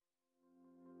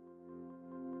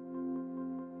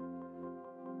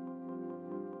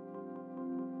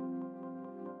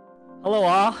Hello,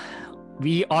 all.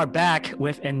 We are back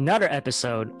with another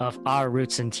episode of Our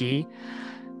Roots in Tea.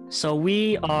 So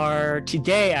we are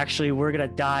today actually we're gonna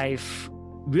dive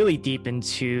really deep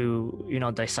into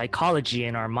the psychology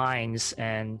in our minds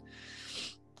and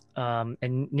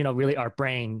really our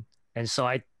brain. And so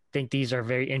I think these are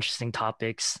very interesting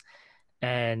topics.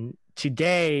 And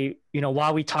today,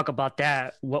 while we talk about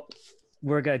that, what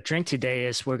we're gonna drink today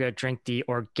is we're gonna drink the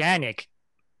organic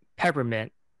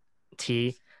peppermint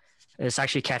tea. It's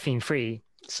actually caffeine free.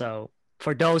 So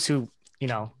for those who, you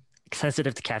know,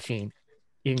 sensitive to caffeine,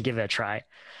 you can give it a try.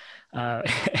 Uh,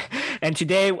 and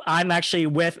today I'm actually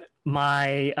with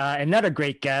my another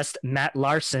great guest, Matt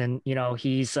Larson.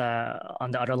 He's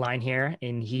on the other line here,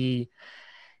 and he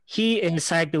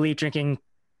is, I believe, drinking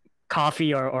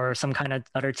coffee or some kind of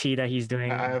other tea that he's I doing.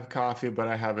 have coffee, but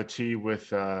I have a tea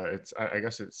with I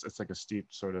guess it's like a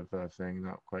steeped sort of thing,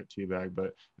 not quite tea bag,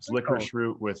 but it's Cool, licorice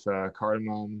root with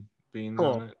cardamom beans on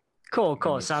cool, it, and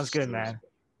cool. Sounds good, it was man.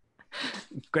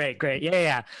 Great, great. Yeah,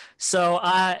 yeah. So,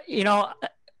 I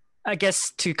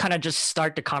guess to kind of just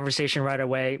start the conversation right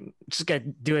away, just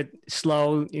get do it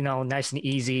slow, nice and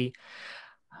easy.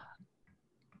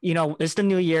 It's the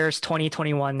New Year's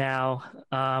 2021 now.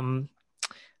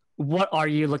 What are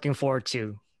you looking forward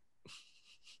to?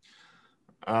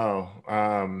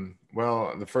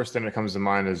 well, the first thing that comes to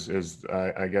mind is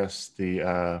I guess the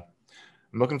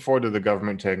I'm looking forward to the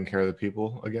government taking care of the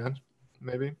people again,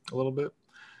 maybe a little bit.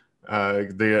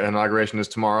 The inauguration is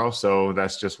tomorrow, so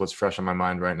that's just what's fresh on my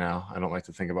mind right now. I don't like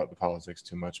to think about the politics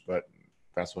too much, but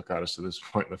that's what got us to this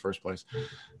point in the first place,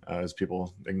 is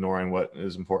people ignoring what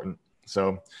is important.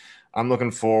 So I'm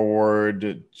looking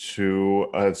forward to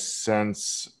a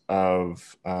sense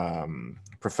of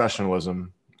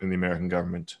professionalism in the American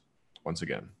government once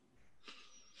again.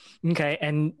 Okay,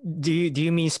 and do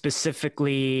you mean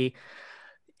specifically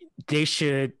they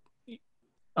should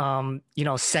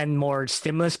send more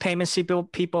stimulus payments to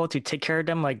people to take care of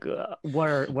them? Like, what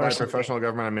are By some professional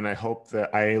government, I mean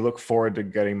I look forward to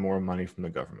getting more money from the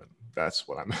government. That's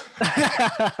what I'm.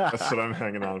 That's things? what I'm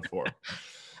hanging on for.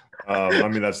 I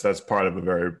mean, that's part of a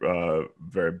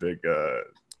very big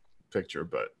picture,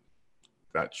 but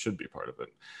that should be part of it.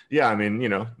 Yeah, I mean,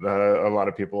 a lot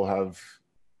of people have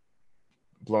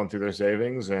blown through their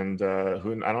savings, and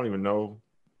who I don't even know.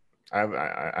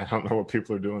 I don't know what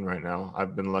people are doing right now.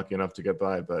 I've been lucky enough to get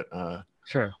by, but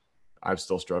Sure, I've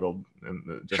still struggled, and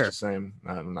just the sure. same.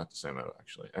 Not the same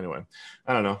actually. Anyway,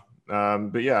 I don't know.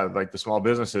 But yeah, like the small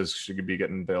businesses should be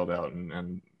getting bailed out,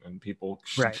 and people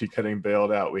should Right. be getting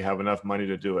bailed out. We have enough money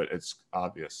to do it. It's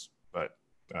obvious, but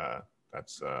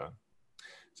that's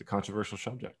it's a controversial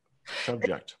subject.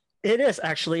 Subject. It is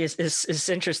actually. It's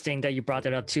interesting that you brought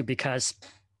that up too, because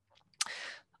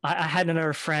I had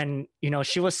another friend.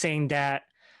 She was saying that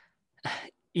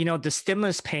the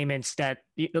stimulus payments that,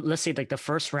 let's say, like the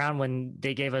first round when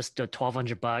they gave us the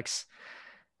 1,200 bucks.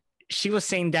 She was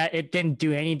saying that it didn't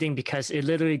do anything because it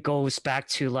literally goes back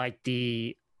to like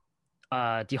the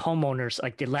homeowners,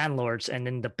 like the landlords, and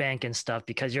then the bank and stuff,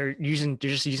 because you're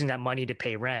just using that money to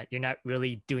pay rent. You're not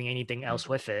really doing anything else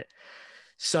with it.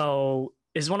 So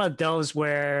it's one of those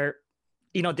where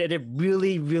did it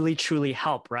really, really, truly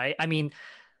help, right? I mean,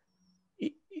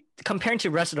 comparing to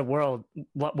the rest of the world,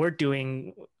 what we're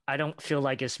doing, I don't feel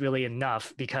like it's really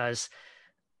enough, because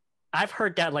I've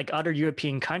heard that like other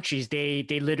European countries, they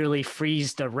literally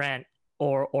freeze the rent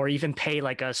or even pay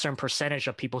like a certain percentage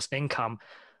of people's income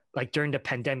like during the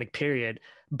pandemic period.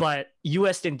 But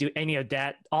US didn't do any of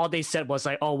that. All they said was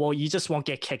like, oh well, you just won't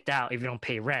get kicked out if you don't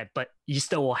pay rent, but you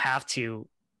still will have to,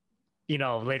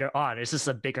 later on. It's just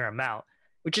a bigger amount,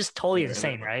 which is totally Yeah,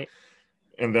 insane, right?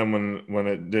 and then when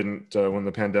it didn't when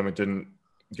the pandemic didn't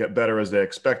get better as they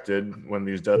expected, when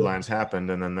these deadlines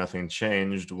happened, and then nothing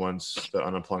changed once the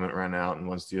unemployment ran out and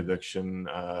once the eviction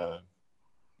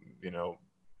you know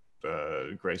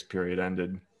grace period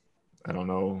ended. I don't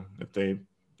know if they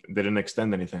didn't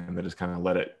extend anything. They just kind of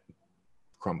let it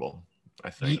crumble, I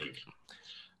think,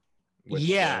 which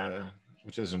Yeah. uh,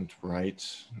 which isn't right.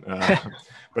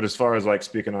 But as far as like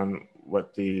speaking on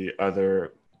what the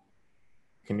other,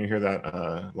 can you hear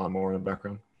that lawnmower in the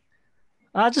background?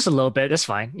 Just a little bit. That's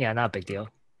fine. Yeah, not a big deal.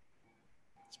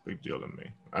 It's a big deal to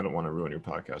me. I don't want to ruin your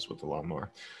podcast with the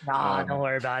lawnmower. Nah, don't Um,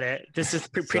 worry about it. This is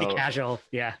pretty so casual.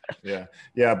 Yeah. yeah,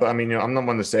 yeah, but I mean, I'm not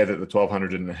one to say that the 1,200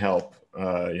 didn't help.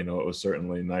 It was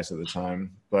certainly nice at the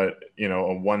time, but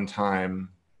a one-time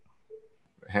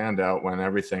handout when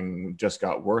everything just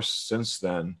got worse since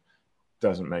then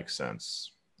doesn't make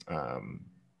sense. Um,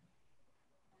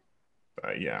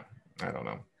 yeah, I don't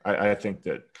know. I think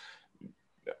that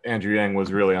Andrew Yang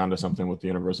was really onto something with the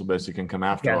universal basic income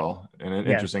after Yeah. all. And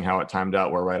Yeah. interesting how it timed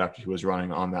out where right after he was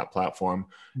running on that platform,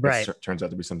 Right. turns out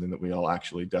to be something that we all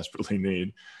actually desperately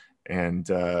need. And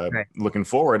Right. looking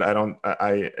forward,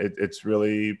 it's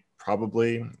really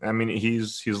probably, I mean,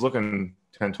 he's looking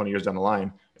 10, 20 years down the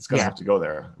line. It's going to Yeah. have to go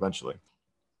there eventually.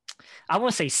 I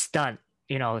won't say stunt.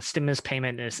 Stimulus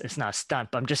payment is not a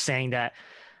stunt, but I'm just saying that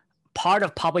part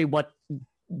of probably what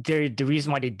the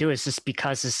reason why they do is just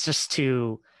because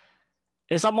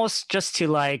it's almost just to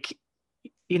like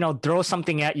throw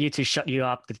something at you to shut you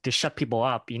up, to shut people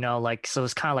up, like, so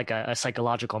it's kind of like a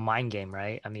psychological mind game,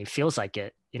 right? I mean, it feels like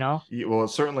it. Yeah, well,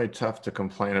 it's certainly tough to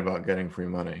complain about getting free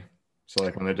money. So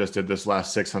like when they just did this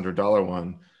last $600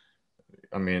 one,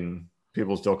 I mean,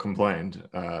 people still complained,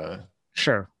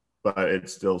 Sure. but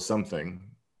it's still something.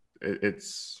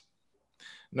 It's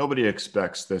nobody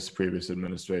expects this previous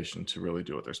administration to really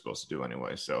do what they're supposed to do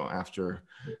anyway. So after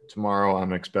tomorrow,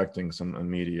 I'm expecting some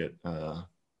immediate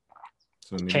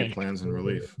Change. plans and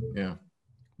relief. Yeah.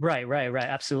 Right, right, right.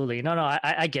 Absolutely. No,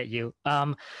 I get you.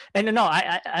 And no,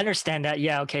 I understand that.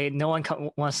 Yeah, okay. No one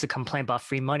wants to complain about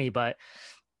free money, but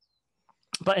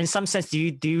in some sense, do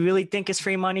you really think it's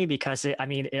free money? Because I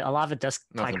mean, a lot of it does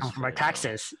probably Nothing's come from our free,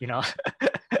 taxes. no.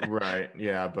 Right.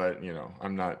 Yeah, but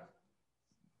I'm not.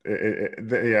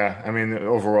 Yeah, I mean,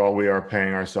 overall, we are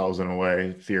paying ourselves in a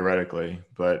way theoretically,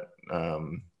 but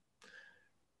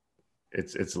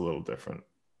it's a little different.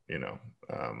 You know,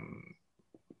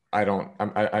 I don't.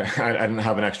 I didn't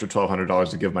have an extra $1,200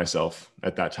 to give myself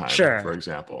at that time, Sure, for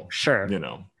example. sure. You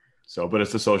know, so but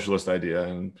it's the socialist idea,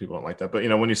 and people don't like that. But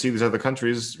when you see these other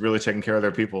countries really taking care of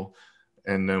their people,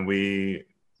 and then we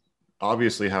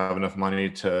obviously have enough money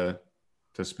to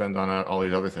spend on all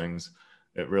these other things,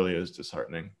 it really is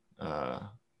disheartening.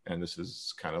 And this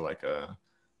is kind of like a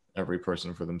every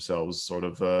person for themselves sort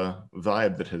of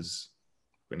vibe that has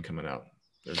been coming out.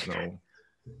 There's no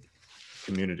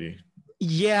community.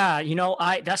 Yeah,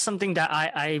 that's something that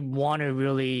I want to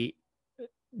really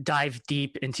dive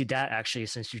deep into that actually,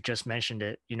 since you just mentioned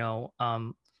it.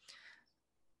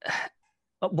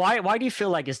 Why do you feel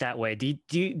like it's that way? Do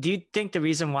you think the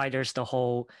reason why there's the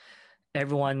whole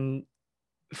everyone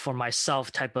for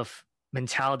myself type of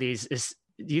mentalities is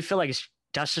do you feel like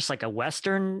that's just like a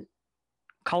Western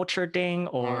culture thing,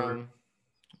 or Um,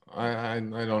 I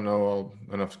don't know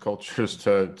enough cultures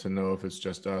to know if it's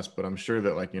just us, but I'm sure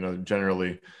that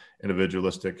generally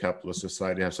individualistic capitalist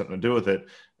society has something to do with it.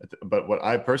 But what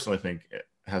I personally think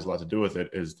has a lot to do with it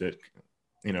is that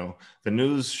the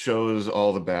news shows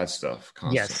all the bad stuff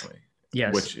yes, constantly,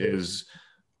 yes, which is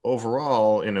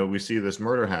overall, we see this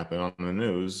murder happen on the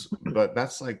news, but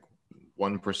that's like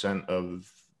 1%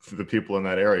 of the people in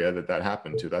that area that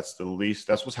happened to. That's the least.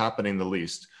 That's what's happening the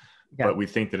least. yeah, But we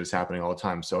think that it's happening all the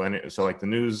time. So like the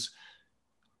news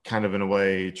kind of in a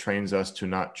way trains us to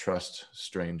not trust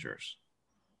strangers.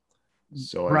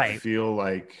 So I right, feel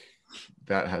like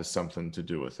that has something to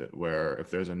do with it, where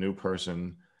if there's a new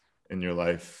person in your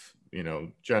life,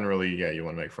 generally, yeah, you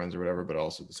want to make friends or whatever, but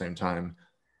also at the same time,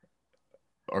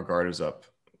 our guard is up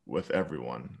with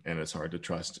everyone and it's hard to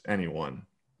trust anyone.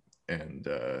 And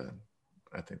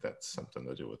I think that's something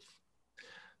to do with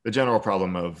the general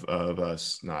problem of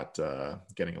us not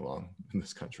getting along in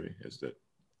this country, is that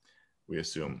we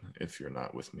assume if you're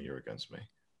not with me, you're against me.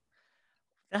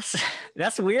 that's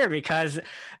that's weird, because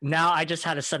now I just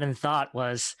had a sudden thought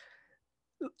was,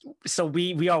 so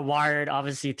we are wired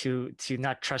obviously to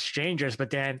not trust strangers, but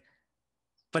then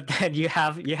you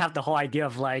have the whole idea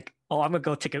of like, oh, I'm gonna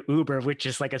go take an Uber, which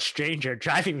is like a stranger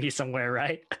driving me somewhere,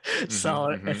 right? Mm-hmm, So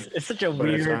mm-hmm. it's such a But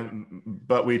weird.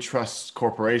 but we trust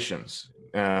corporations,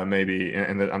 maybe,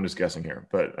 and I'm just guessing here,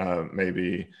 but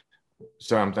maybe.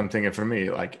 So I'm thinking for me,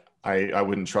 like I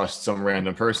wouldn't trust some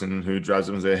random person who drives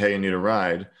up and say, "Hey, you need a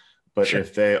ride." But Sure.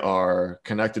 if they are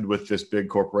connected with this big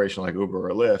corporation like Uber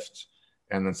or Lyft,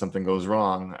 and then something goes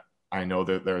wrong, I know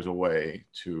that there's a way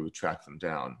to track them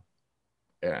down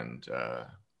and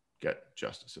get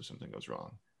justice if something goes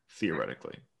wrong,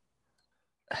 theoretically.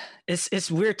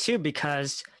 It's weird too,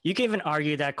 because you can even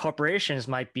argue that corporations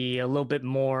might be a little bit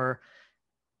more,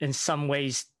 in some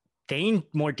ways,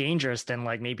 more dangerous than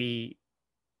like maybe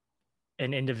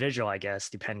an individual, I guess,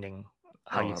 depending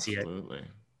how Oh, you see it. absolutely.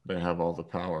 They have all the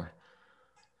power.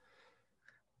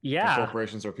 And Yeah.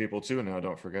 corporations are people too now,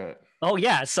 don't forget. Oh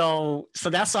yeah. So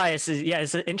that's why it's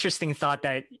an interesting thought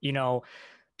that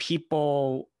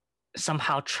people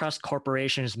somehow trust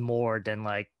corporations more than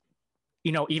like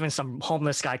even some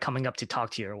homeless guy coming up to talk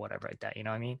to you or whatever like that. You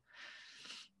know what I mean?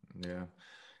 Yeah.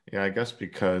 Yeah, I guess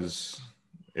because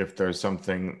if there's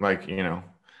something like,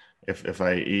 if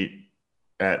I eat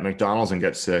at McDonald's and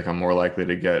get sick, I'm more likely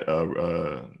to get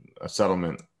a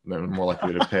settlement. They're more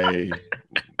likely to pay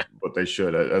what they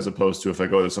should, as opposed to if I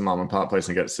go to some mom and pop place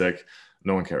and get sick,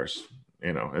 no one cares.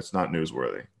 You know, it's not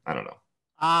newsworthy. I don't know.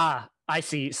 Ah, I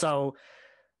see. So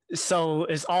it's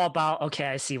all about, okay,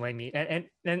 I see what I mean.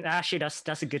 And actually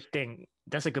that's a good thing.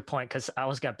 That's a good point, because I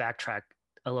was gonna backtrack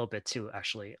a little bit too,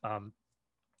 actually.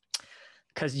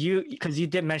 Because you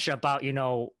did mention about,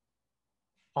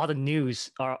 all the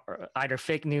news are either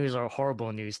fake news or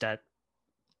horrible news that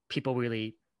people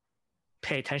really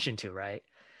pay attention to, right?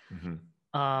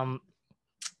 Mm-hmm.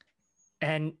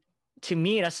 And to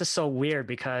me, that's just so weird,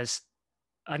 because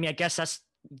I mean, I guess that's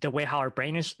the way how our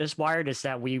brain is wired, is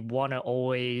that we want to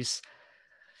always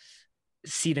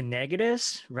see the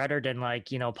negatives rather than, like,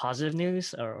 positive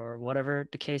news, or whatever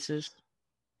the case is.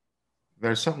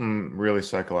 There's something really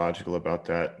psychological about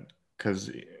that because,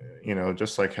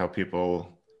 just like how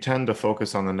people tend to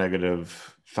focus on the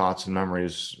negative thoughts and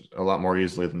memories a lot more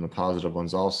easily than the positive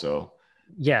ones also.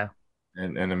 Yeah.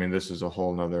 And I mean, this is a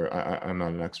whole nother, I'm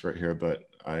not an expert here, but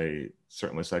I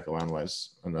certainly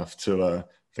psychoanalyze enough to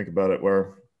think about it,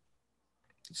 where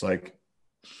it's like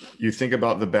you think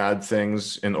about the bad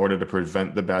things in order to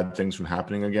prevent the bad things from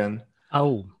happening again,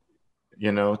 Oh.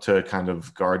 to kind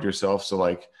of guard yourself. So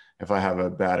like if I have a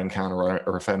bad encounter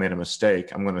or if I made a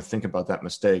mistake, I'm going to think about that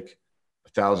mistake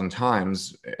 1,000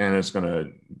 times, and it's going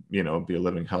to, be a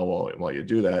living hell while you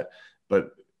do that.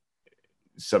 But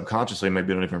subconsciously, maybe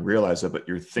you don't even realize it, but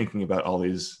you're thinking about all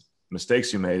these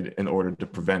mistakes you made in order to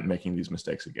prevent making these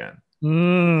mistakes again.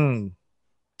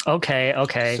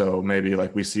 Okay. So maybe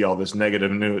like we see all this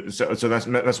negative news. So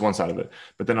that's one side of it.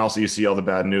 But then also you see all the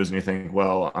bad news and you think,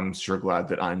 well, I'm sure glad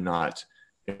that I'm not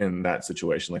in that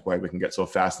situation. Like why we can get so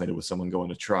fascinated with someone going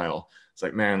to trial. It's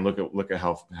like, man, look at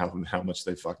how much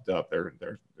they fucked up. They're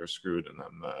screwed, and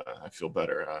I feel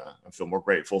better. I feel more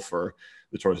grateful for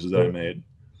the choices that I made.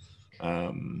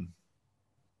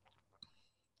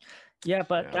 Yeah,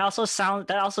 but yeah. That also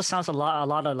sounds a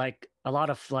lot of like a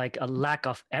lack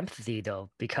of empathy, though,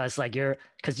 because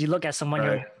because you look at someone,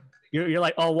 right. you're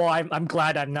like, oh well, I'm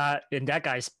glad I'm not in that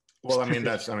guy's. Well, I mean,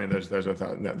 there's a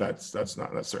thought that's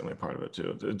certainly a part of it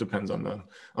too. It depends on the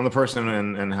person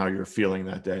and how you're feeling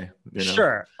that day.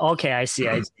 Sure. Okay, I see.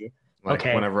 Like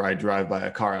okay. Whenever I drive by a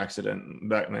car accident,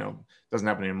 that doesn't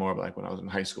happen anymore. But like when I was in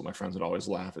high school, my friends would always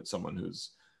laugh at someone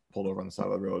who's pulled over on the side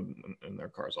of the road and their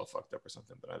car's all fucked up or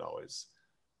something. But I'd always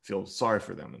feel sorry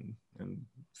for them and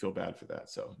feel bad for that.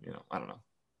 So I don't know.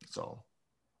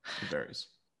 It varies.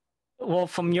 Well,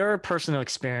 from your personal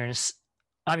experience,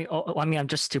 I mean,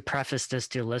 just to preface this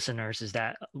to listeners, is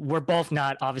that we're both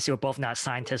not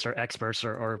scientists or experts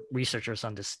or researchers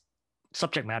on this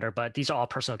subject matter, but these are all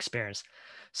personal experience.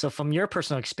 So from your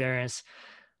personal experience,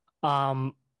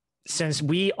 since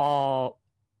we all,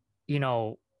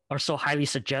 are so highly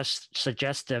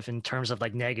suggestive in terms of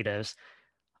like negatives,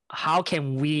 how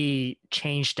can we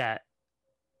change that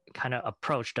kind of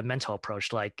approach, the mental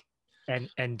approach, like,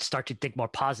 and start to think more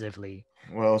positively?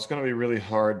 Well, it's going to be really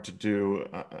hard to do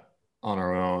on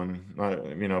our own.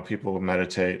 People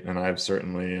meditate, and I've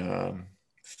certainly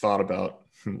thought about.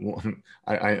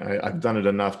 I've done it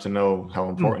enough to know how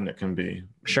important it can be.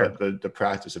 Sure. But the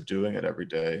practice of doing it every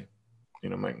day,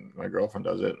 my girlfriend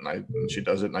does it, and she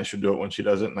does it, and I should do it when she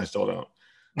does it, and I still don't.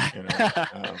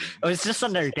 It's just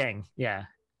another thing. Yeah.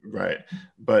 Right.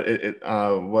 But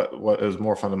what is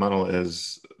more fundamental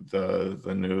is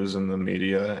the news and the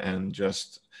media and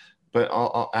just. But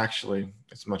actually,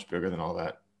 it's much bigger than all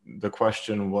that. The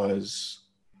question was,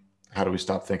 how do we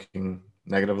stop thinking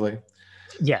negatively?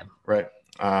 Yeah. Right.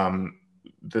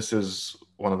 This is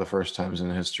one of the first times in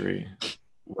history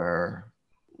where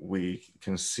we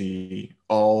can see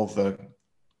all the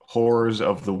horrors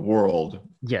of the world.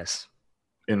 Yes.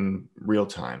 In real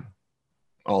time,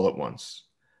 all at once.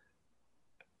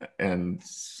 And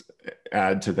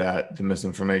add to that the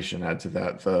misinformation, add to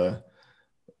that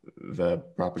the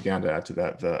propaganda, add to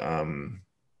that the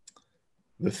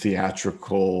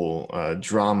theatrical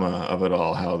drama of it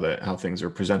all, how things are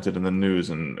presented in the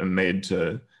news and made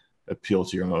to appeal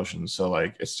to your emotions. So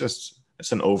like it's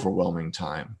an overwhelming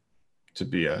time to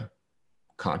be a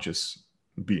conscious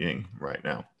being right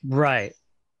now. Right.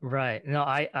 No,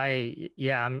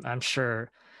 I'm sure.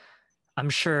 I'm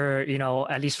sure,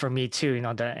 at least for me too,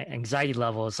 the anxiety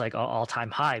level is like all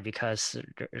time high because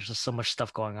there's just so much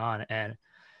stuff going on, and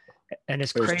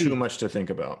it's There's crazy. Too much to think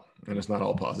about, and it's not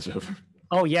all positive.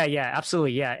 Oh yeah,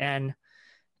 absolutely, yeah, and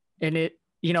it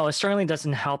it certainly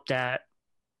doesn't help that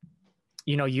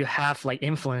you have like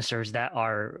influencers that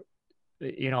are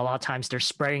a lot of times they're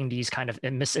spreading these kind of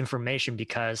misinformation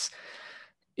because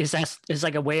is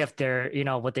like a way of their,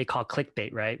 what they call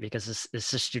clickbait, right? Because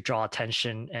it's just to draw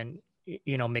attention and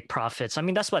make profits. I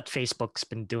mean, that's what Facebook's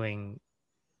been doing.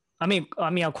 I mean,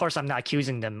 of course, I'm not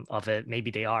accusing them of it. Maybe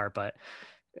they are, but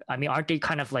I mean, aren't they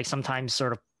kind of like sometimes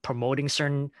sort of promoting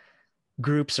certain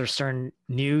groups or certain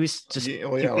news just Yeah,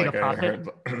 well, to yeah, create a like I profit?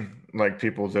 heard, like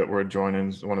people that were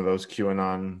joining one of those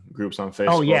QAnon groups on Oh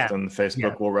Facebook, yeah, then yeah,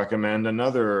 Facebook will recommend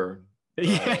another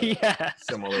yeah, yeah,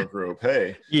 similar group.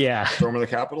 Hey, yeah, storming the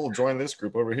Capitol, join this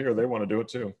group over here. They want to do it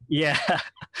too. yeah,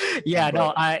 yeah.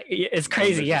 No, But it's then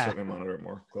crazy. they should Yeah, certainly monitor it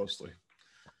more closely.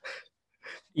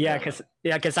 yeah,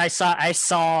 Yeah, because I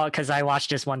saw because I watched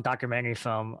this one documentary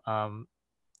film,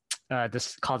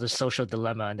 this called The Social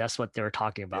Dilemma, and that's what they were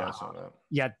talking yeah, I about. saw that.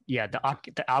 Yeah, yeah,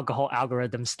 the alcohol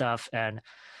algorithm stuff, and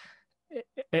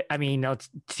I mean,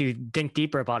 to think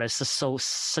deeper about it, it's just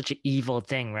such an evil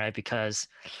thing, right? Because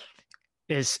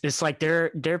it's like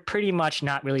they're pretty much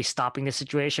not really stopping the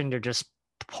situation. They're just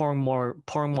pouring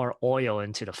more oil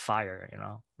into the fire.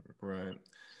 Right.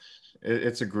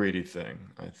 It's a greedy thing,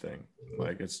 I think.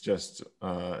 Like it's just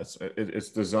it's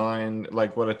designed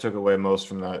like what I took away most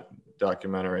from that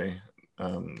documentary,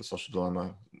 The Social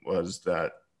Dilemma, was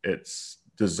that it's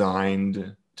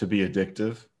designed to be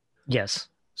addictive. Yes.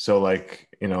 So like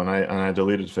and I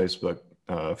deleted Facebook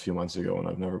a few months ago, and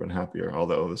I've never been happier.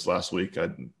 Although this last week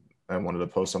I wanted to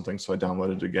post something, so I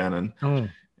downloaded it again, and Mm,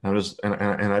 I'm just and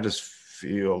I just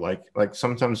feel like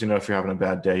sometimes if you're having a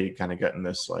bad day, you kind of get in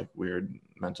this like weird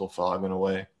mental fog in a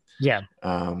way. yeah.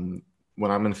 um, when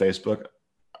I'm in Facebook,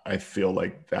 I feel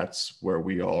like that's where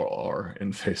we all are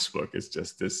in Facebook. It's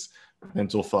just this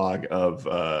mental fog of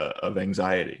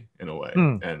anxiety in a way,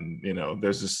 Mm. and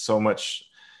there's just so much.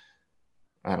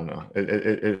 I don't know.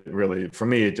 It really, for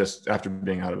me, it just, after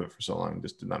being out of it for so long,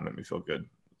 just did not make me feel good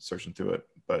searching through it.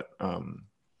 But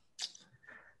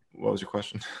what was your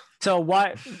question? So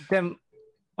why then?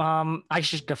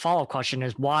 Actually, the follow-up question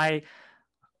is why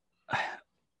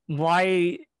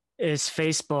is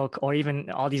Facebook or even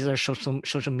all these other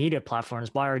social media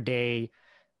platforms, why are they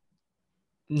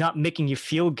not making you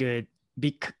feel good?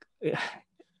 Because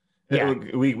yeah,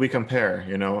 We compare.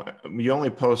 You only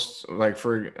post, like,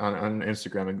 on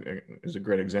Instagram is a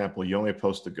great example. You only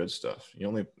post the good stuff. You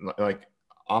only, like,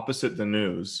 opposite the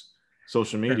news,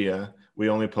 social sure. media, we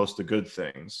only post the good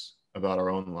things about our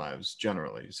own lives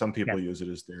generally. Some Yeah. people use it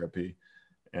as therapy,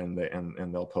 and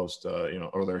they'll post or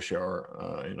they'll share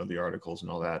the articles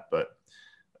and all that. But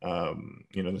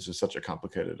this is such a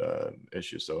complicated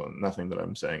issue, so nothing that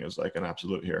I'm saying is like an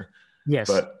absolute here. Yes.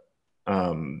 But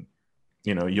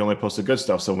you only post the good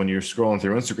stuff. So when you're scrolling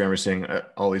through Instagram, you're seeing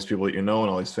all these people that and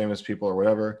all these famous people or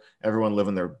whatever, everyone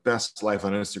living their best life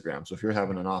on Instagram. So if you're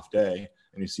having an off day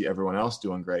and you see everyone else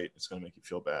doing great, it's going to make you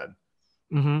feel bad.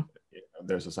 Mm-hmm.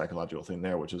 There's a psychological thing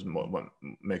there, which is what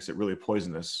makes it really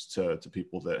poisonous to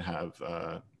people that have,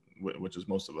 which is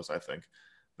most of us, I think,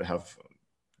 that have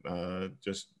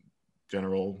just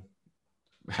general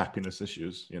happiness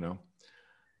issues.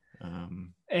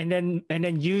 And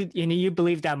then you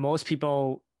believe that most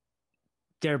people,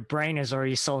 their brain is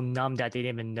already so numb that they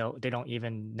don't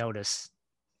even notice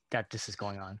that this is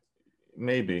going on.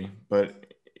 Maybe,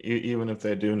 but even if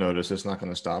they do notice, it's not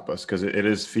going to stop us, because it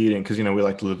is feeding. Because we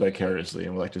like to live vicariously,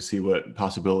 and we like to see what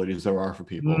possibilities there are for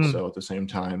people. Mm. So at the same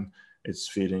time, it's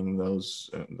feeding those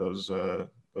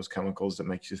chemicals that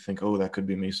makes you think, oh, that could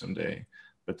be me someday.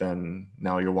 But then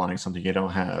now you're wanting something you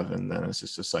don't have, and then it's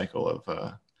just a cycle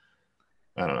of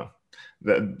I don't know.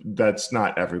 That's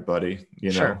not everybody.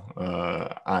 Sure.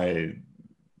 I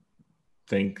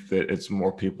think that it's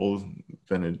more people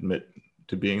than admit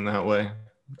to being that way.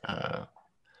 Uh,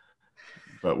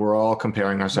 but we're all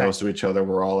comparing Right. ourselves to each other.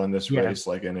 We're all in this Yeah. race.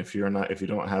 Like, and if you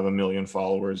don't have 1 million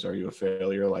followers, are you a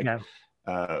failure? Like, Yeah.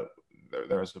 uh,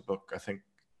 there's a book, I think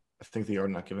The Art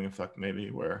of Not Giving a Fuck,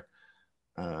 maybe, where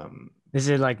Is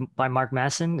it like by Mark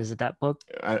Manson? Is it that book?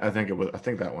 I think it was, I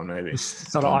think that one maybe. It's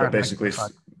sort of art But of not giving basically, a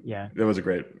fuck. Yeah. it was a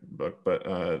great book.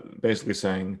 But basically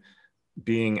saying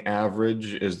being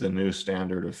average is the new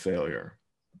standard of failure.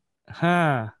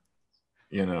 Huh.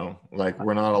 Like,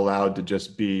 we're not allowed to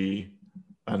just be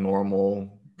a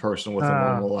normal person with a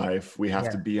Uh, normal life. We have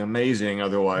to yeah. be amazing,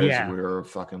 otherwise Yeah. we're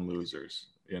fucking losers.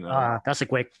 That's a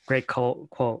great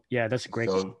quote. Yeah, that's a great.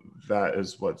 So that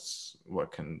is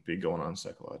what can be going on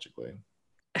psychologically.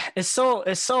 It's so.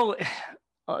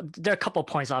 There are a couple of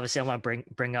points, obviously, I want to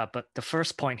bring up, but the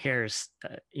first point here is,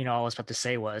 I was about to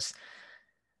say was,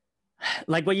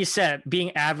 like what you said,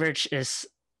 being average is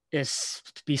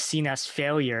to be seen as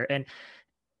failure, and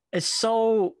it's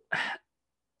so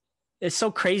it's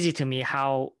so crazy to me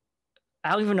how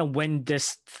I don't even know when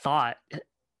this thought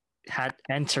had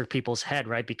entered people's head,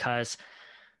 right? Because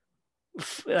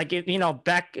like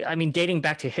back, I mean, dating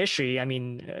back to history, I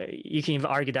mean, you can even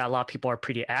argue that a lot of people are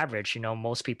pretty average.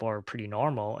 Most people are pretty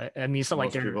normal. I mean, it's not like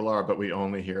Most they're people are, but we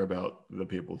only hear about the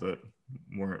people that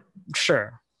weren't.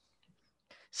 sure.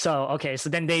 So okay, so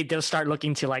then they'll start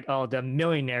looking to like, oh, the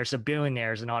millionaires, the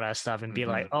billionaires, and all that stuff, and be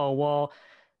like, Hmm. oh well,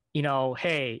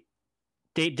 hey,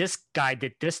 this guy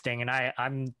did this thing, and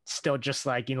I'm still just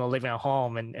like living at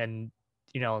home and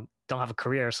don't have a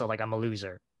career, so like I'm a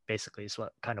loser. Basically, is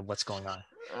what's going on.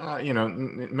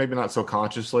 Maybe not so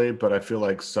consciously, but I feel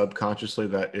like subconsciously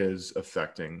that is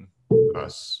affecting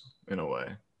us in a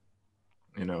way.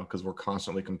 Because we're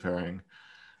constantly comparing.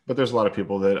 But there's a lot of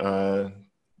people that are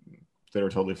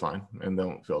totally fine and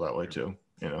don't feel that way too.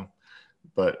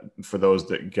 But for those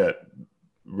that get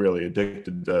really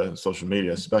addicted to social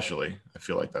media, especially, I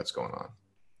feel like that's going on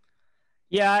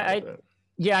Yeah, quite a I bit.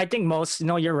 yeah, I think most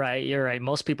no, you're right. You're right.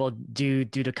 Most people do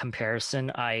the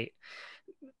comparison. I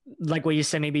like what you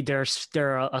said, maybe there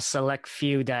are a select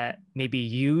few that maybe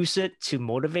use it to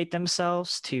motivate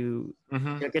themselves to,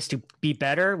 Hmm. I guess, to be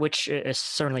better, which is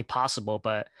certainly possible.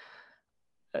 But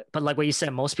like what you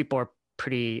said, most people are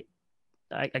pretty,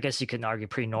 I guess you can argue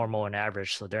pretty normal and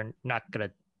average, so they're not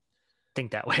gonna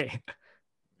think that way.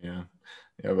 Yeah,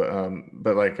 yeah,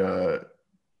 but like, yeah,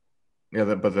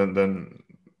 but then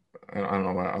I don't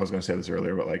know. I was going to say this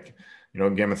earlier, but like,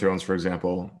 Game of Thrones, for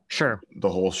example, Sure. the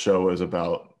whole show is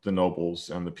about the nobles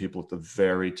and the people at the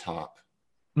very top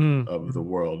of the Mm-hmm.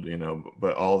 world,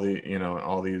 but all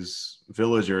these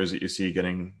villagers that you see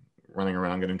running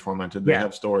around getting tormented, they Yeah.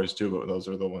 have stories too, but those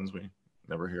are the ones we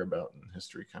never hear about, and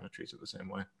history kind of treats it the same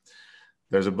way.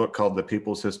 There's a book called The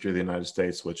People's History of the United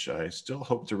States, which I still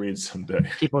hope to read someday,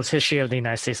 People's history of the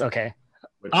United States. Okay.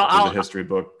 which is a I'll, history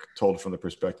book told from the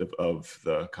perspective of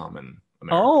the common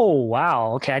American oh,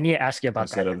 wow. Okay. I need to ask you about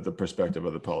that. instead of the perspective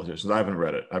of the politicians. I haven't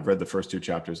read it. I've read the first two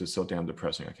chapters. It's so damn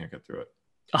depressing. I can't get through it.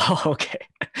 Oh, okay.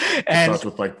 It And starts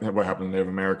with like what happened to Native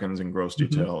Americans in gross mhm.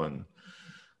 detail and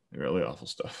really awful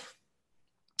stuff.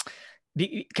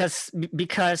 Because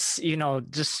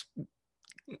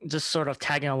just sort of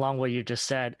tagging along what you just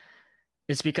said,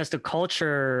 it's because the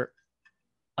culture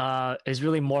is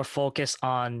really more focused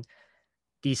on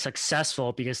the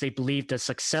successful, because they believe the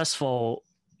successful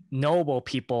noble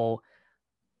people,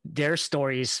 their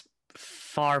stories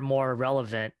far more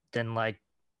relevant than like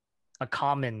a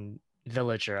common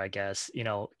villager, I guess.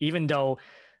 Even though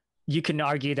you can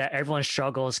argue that everyone's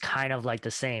struggle is kind of like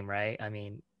the same, right? I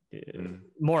mean, Mm.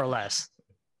 more or less.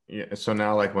 Yeah. So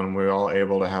now, like when we're all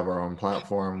able to have our own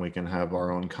platform, we can have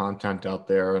our own content out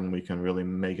there, and we can really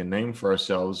make a name for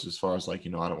ourselves. As far as like, I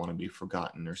don't want to be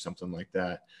forgotten or something like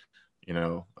that.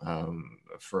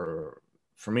 For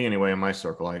me anyway, in my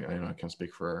circle, I can't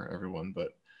speak for everyone, but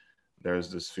there's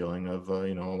this feeling of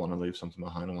I want to leave something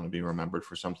behind. I want to be remembered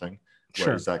for something. What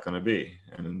Sure. is that going to be?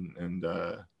 And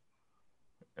that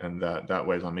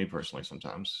weighs on me personally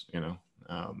sometimes.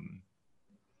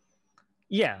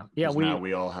 Yeah. Yeah. Because now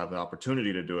we all have the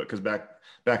opportunity to do it. Because back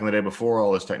in the day before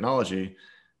all this technology,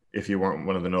 if you weren't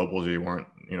one of the nobles or you weren't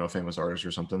a famous artist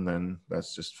or something, then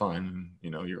that's just fine.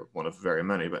 You're one of very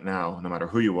many. But now, no matter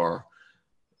who you are,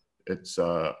 it's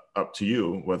up to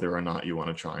you whether or not you want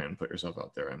to try and put yourself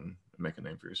out there and make a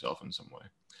name for yourself in some way.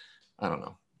 I don't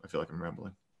know. I feel like I'm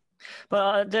rambling.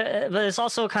 But it's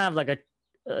also kind of like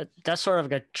that's sort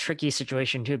of like a tricky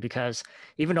situation too, because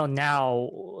even though now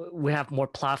we have more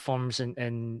platforms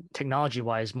and technology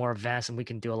wise more advanced and we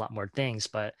can do a lot more things,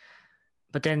 but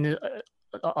then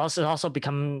also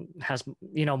become has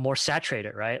more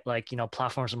saturated, right? Like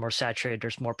platforms are more saturated.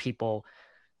 There's more people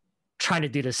trying to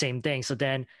do the same thing. So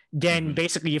then Mm-hmm.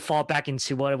 basically you fall back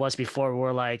into what it was before,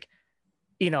 where like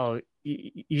you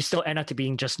still end up to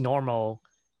being just normal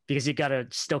because you got to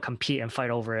still compete and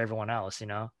fight over everyone else,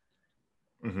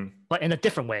 Mm-hmm. but in a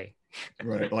different way.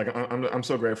 Right. Like I'm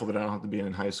so grateful that I don't have to be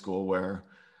in high school where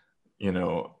you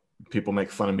know people make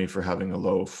fun of me for having a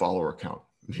low follower count.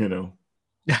 You know,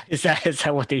 Is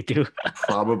that what they do?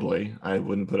 Probably I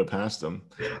wouldn't put it past them.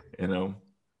 You know,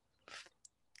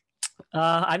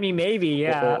 I mean, maybe, or,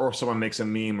 or, yeah, or someone makes a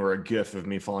meme or a GIF of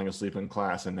me falling asleep in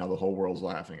class, and now the whole world's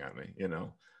laughing at me.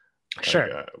 Like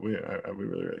sure. we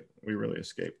really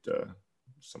escaped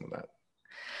some of that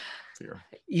fear.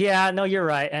 Yeah, no, you're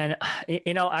right. And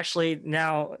actually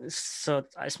now, so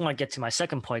I just want to get to my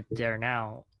second point there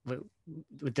now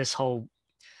with this whole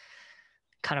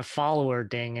kind of follower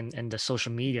thing and the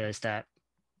social media is that,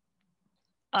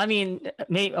 I mean,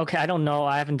 maybe, okay, I don't know.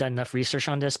 I haven't done enough research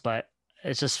on this, but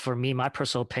it's just for me, my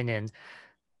personal opinion.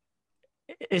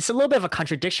 It's a little bit of a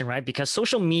contradiction, right? Because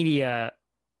social media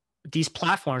these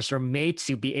platforms are made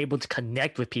to be able to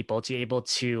connect with people, to be able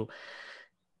to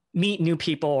meet new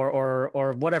people,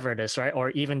 or whatever it is, right? Or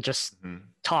even just Mhm.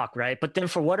 talk, right? But then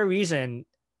for whatever reason,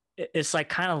 it's like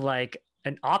kind of like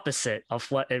an opposite of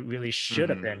what it really should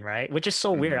have been, Mhm. right? Which is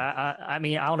so weird. Mhm. I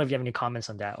mean, I don't know if you have any comments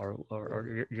on that,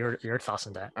 or your thoughts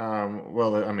on that.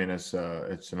 Well, I mean, it's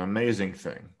an amazing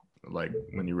thing. Like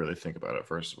when you really think about it,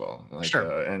 first of all, like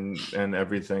Sure. and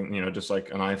everything, just like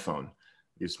an iPhone,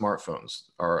 these smartphones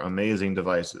are amazing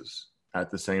devices. At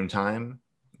the same time,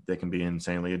 they can be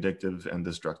insanely addictive and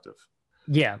destructive.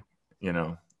 Yeah.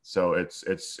 So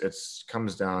it's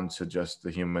comes down to just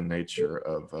the human nature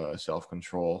of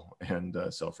self-control and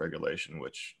self-regulation,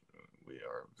 which we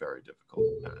are very difficult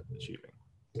at achieving.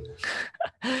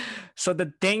 So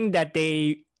the thing that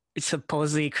they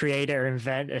supposedly create or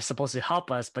invent is supposed to help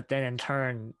us, but then in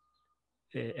turn,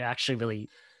 it actually really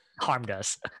harmed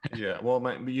us. Yeah, well,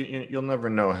 you'll never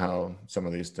know how some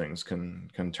of these things can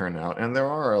turn out, and there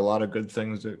are a lot of good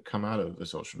things that come out of the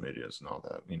social medias and all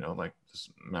that. Like this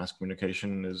mass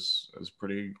communication is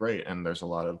pretty great, and there's a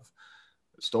lot of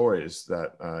stories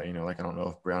that like I don't know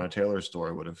if Breonna Taylor's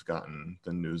story would have gotten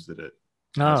the news that it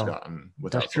has Oh, gotten that's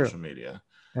without true. social media.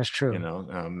 That's true. And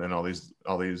all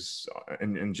these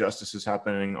injustices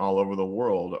happening all over the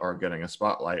world are getting a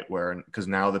spotlight where because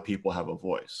now the people have a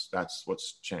voice. That's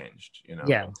what's changed.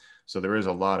 Yeah. So there is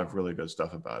a lot of really good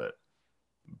stuff about it,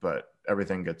 but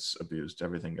everything gets abused,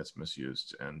 everything gets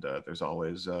misused, and there's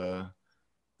always an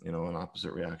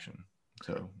opposite reaction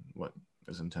to what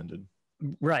is intended.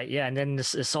 Right. Yeah. And then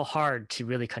this is so hard to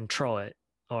really control it,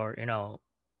 or,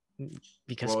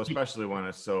 because Well, especially when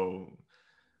it's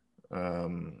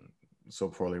um, so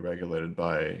poorly regulated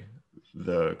by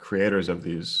the creators of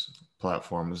these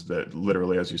platforms that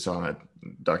literally, as you saw in that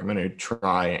documentary,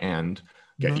 try and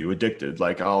get Mhm. you addicted.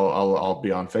 Like I'll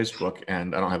be on Facebook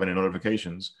and I don't have any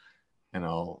notifications, and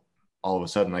all of a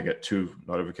sudden I get two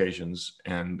notifications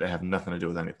and they have nothing to do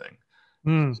with anything.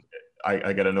 Mm,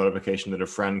 I get a notification that a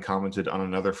friend commented on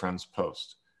another friend's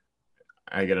post.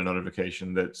 I get a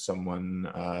notification that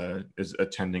someone is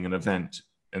attending an event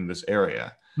in this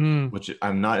area, mm. which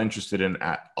I'm not interested in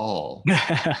at all.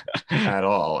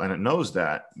 And it knows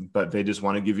that, but they just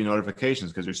want to give you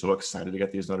notifications because you're so excited to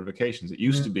get these notifications. It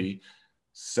used to Mm, be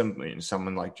simply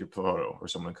someone liked your photo or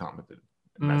someone commented,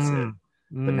 and that's it. mm,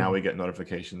 But now mm, we get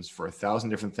notifications for 1,000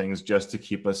 different things just to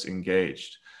keep us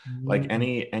engaged. Like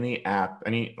mm. any app,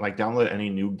 download any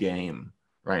new game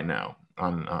right now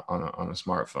on a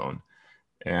smartphone,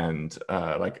 and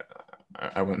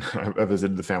I went I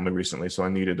visited the family recently, so I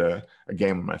needed a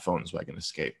game on my phone so I can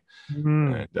escape.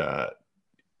 Mm, And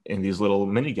in these little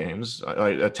mini games,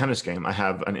 a tennis game, I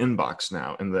have an inbox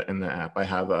now in the app. I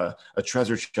have a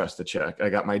treasure chest to check. I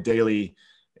got my daily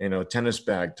tennis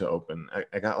bag to open.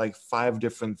 I got like 5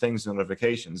 different things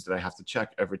notifications that I have to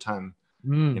check every time.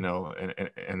 mm,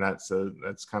 And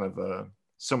that's kind of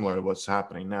similar to what's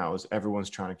happening now. Is everyone's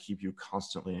trying to keep you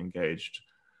constantly engaged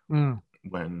mm.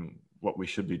 when what we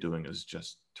should be doing is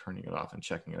just turning it off and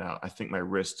checking it out. I think my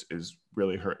wrist is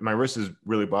really hurt. My wrist is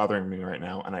really bothering me right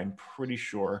now, and I'm pretty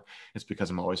sure it's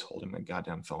because I'm always holding my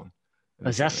goddamn phone. And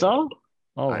Is it's the that only way. so?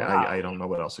 Oh, I wow. don't know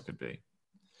what else it could be.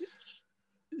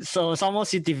 So it's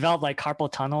almost you develop like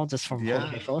carpal tunnel just from holding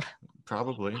Yeah, your phone.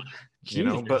 probably. But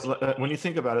Jesus. when you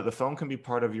think about it, the phone can be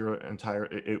part of your entire.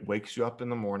 It wakes you up in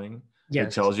the morning. It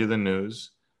Yes. tells you the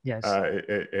news. Yes.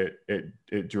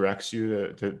 It directs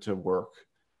you to work.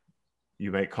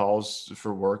 You make calls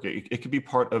for work. It could be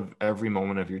part of every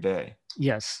moment of your day.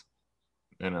 Yes.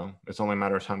 It's only a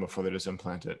matter of time before they just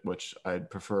implant it, which I'd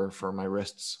prefer for my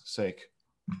wrist's sake.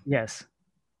 Yes.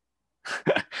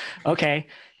 Okay.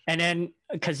 And then,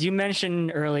 because you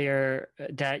mentioned earlier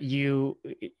that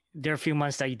there are a few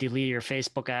months that you delete your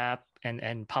Facebook app,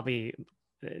 and probably,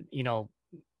 you know,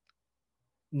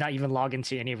 not even log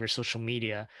into any of your social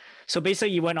media. So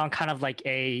basically, you went on kind of like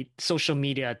a social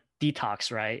media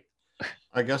detox, right?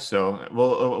 I guess so.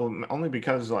 Well, only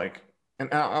because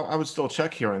and I would still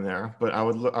check here and there, but I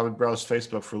would browse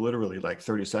Facebook for literally like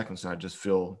 30 seconds, and I just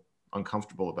feel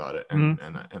uncomfortable about it, Mm,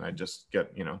 and I just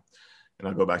get and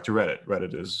I'll go back to Reddit.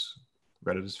 Reddit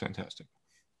is fantastic.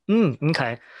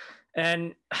 okay.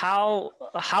 And how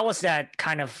was that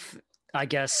kind of, I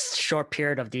guess, short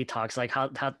period of detox? Like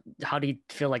how do you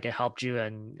feel like it helped you,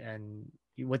 and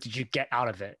what did you get out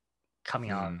of it coming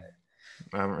out of Hmm.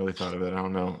 I haven't really thought of it. I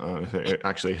don't know if it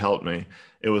actually helped me.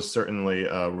 It was certainly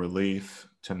a relief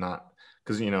to not,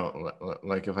 because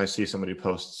like if I see somebody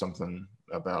post something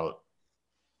about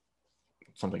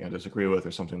something I disagree with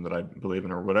or something that I believe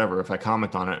in or whatever, if I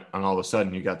comment on it and all of a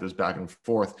sudden you got this back and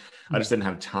forth, I just didn't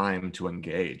have time to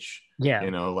engage. Yeah.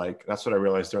 Like that's what I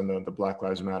realized during the Black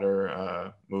Lives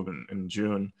Matter movement in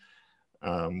June,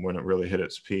 when it really hit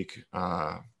its peak.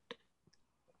 I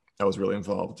was really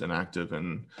involved and active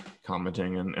and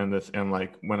commenting and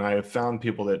like when I found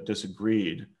people that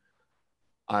disagreed,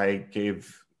 I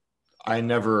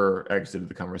never exited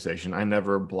the conversation. I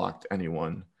never blocked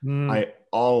anyone. I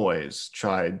always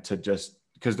tried to just,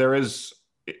 because there is,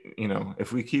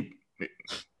 if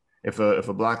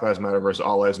a Black Lives Matter versus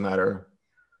All Lives Matter,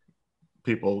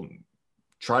 people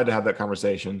try to have that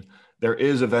conversation, there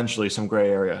is eventually some gray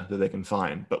area that they can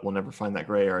find, but we'll never find that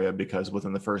gray area because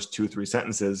within the first 2-3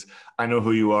 sentences, I know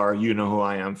who you are, you know who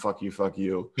I am, fuck you.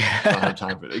 I don't have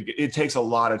time for it. It takes a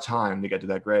lot of time to get to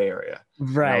that gray area.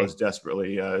 Right. And I was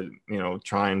desperately,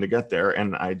 trying to get there,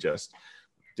 and I just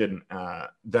didn't.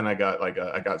 Then I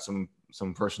got some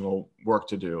personal work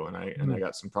to do, and I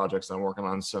got some projects I'm working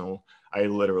on. So I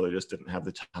literally just didn't have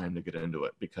the time to get into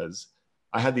it because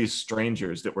I had these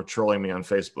strangers that were trolling me on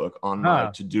Facebook on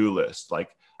my to-do list. Like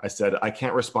I said, I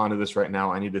can't respond to this right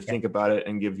now. I need to think about it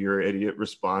and give your idiot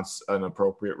response an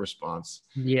appropriate response,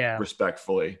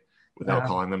 respectfully, without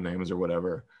calling them names or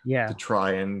whatever, to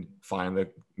try and find the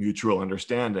mutual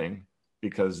understanding,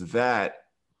 because that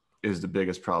is the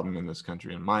biggest problem in this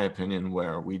country, in my opinion,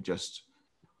 where we just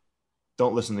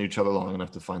don't listen to each other long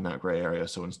enough to find that gray area.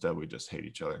 So instead we just hate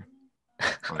each other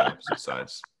on the opposite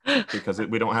sides because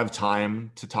we don't have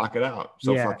time to talk it out.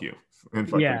 So fuck you and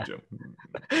fuck you too.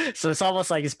 So it's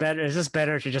almost like it's just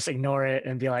better to just ignore it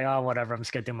and be like, oh, whatever, I'm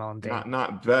just gonna do my own thing.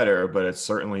 Not better, but it's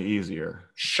certainly easier.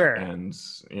 Sure. And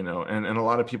and a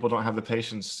lot of people don't have the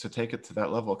patience to take it to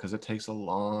that level because it takes a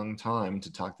long time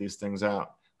to talk these things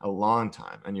out. A long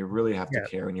time, and you really have to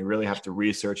care, and you really have to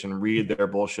research and read their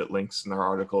bullshit links and their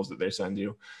articles that they send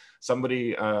you.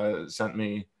 Somebody sent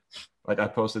me, like, I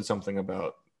posted something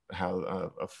about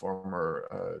how a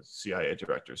former CIA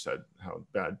director said how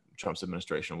bad Trump's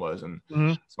administration was, and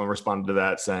someone responded to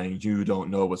that saying, "You don't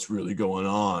know what's really going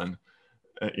on,"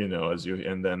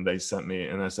 and then they sent me,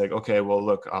 and I was like, okay, well,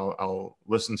 look, I'll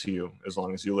listen to you as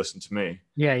long as you listen to me.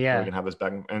 We can have this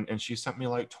back. And she sent me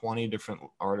like 20 different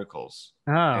articles,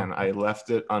 and I left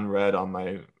it unread on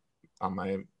my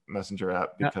Messenger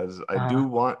app because I do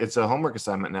want, it's a homework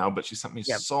assignment now, but she sent me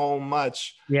so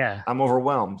much. I'm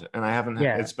overwhelmed, and I haven't.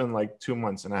 It's been like 2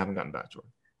 months, and I haven't gotten back to her.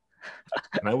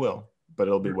 And I will, but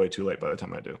it'll be way too late by the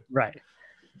time I do. Right.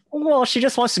 Well, she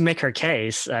just wants to make her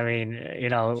case. I mean,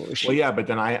 but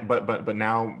then but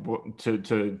now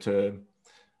to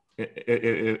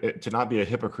not be a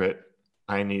hypocrite,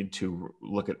 I need to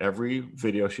look at every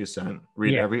video she sent,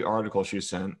 read every article she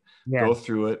sent, go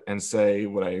through it and say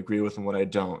what I agree with and what I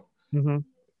don't, and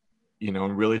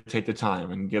really take the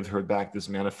time and give her back this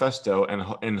manifesto, and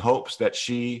in hopes that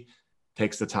she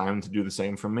takes the time to do the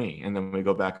same for me, and then we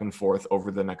go back and forth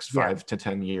over the next 5 to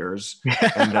 10 years,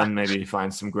 and then maybe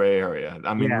find some gray area.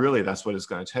 I mean, really, that's what it's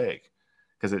going to take,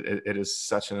 because it is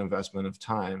such an investment of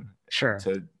time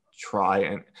to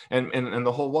try and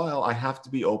the whole while I have to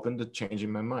be open to changing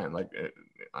my mind. Like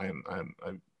I'm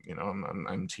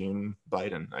team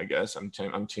Biden, I guess. I'm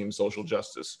team social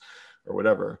justice or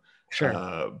whatever.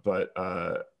 But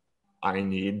I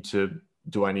need to.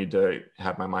 Do I need to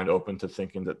have my mind open to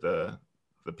thinking that the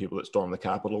people that stormed the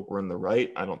Capitol were in the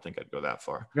right? I don't think I'd go that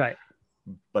far. Right.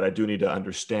 But I do need to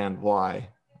understand why,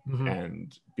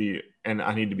 and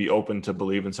I need to be open to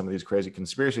believe in some of these crazy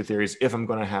conspiracy theories if I'm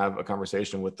going to have a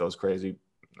conversation with those crazy,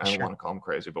 I don't want to call them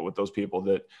crazy, but with those people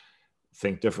that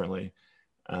think differently,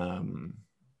 to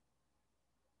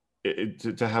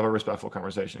have a respectful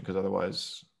conversation, because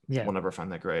otherwise we'll never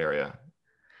find that gray area.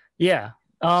 So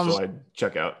I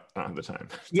check out. I don't have the time.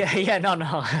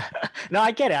 No,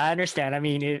 I get it. I understand. I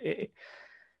mean,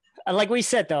 like we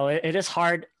said, though, it is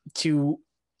hard to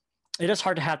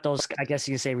have those, I guess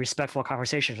you can say, respectful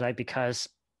conversations, right? Because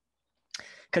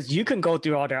you can go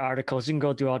through all their articles, you can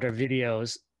go through all their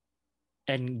videos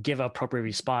and give an appropriate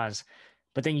response,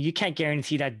 but then you can't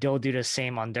guarantee that they'll do the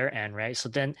same on their end, right? So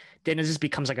then it just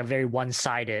becomes like a very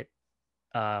one-sided,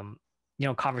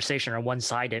 conversation, or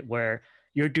one-sided, where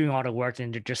you're doing all the work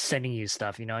and they're just sending you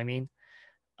stuff, you know what I mean?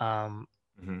 And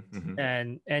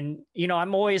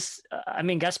I'm always, I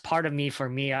mean, that's part of me. For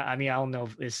me, I mean, I don't know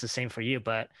if it's the same for you,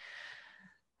 but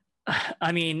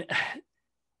I mean,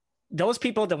 those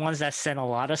people, the ones that send a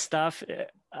lot of stuff,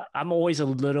 I'm always a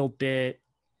little bit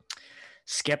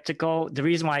skeptical. The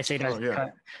reason why I say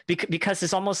that is because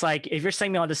it's almost like, if you're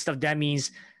sending me all this stuff, that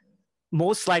means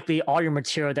most likely all your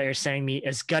material that you're sending me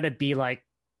is gonna be like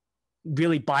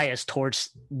really biased towards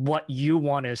what you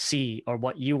want to see or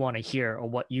what you want to hear or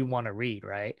what you want to read,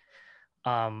 right?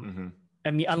 Um, Mm-hmm. I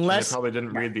mean, And they unless, probably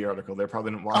didn't yeah, read the article. They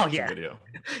probably didn't oh watch the yeah, video.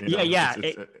 You yeah, know, yeah,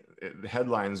 the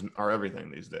headlines are everything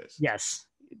these days. yes,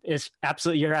 it's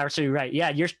absolutely, you're absolutely right.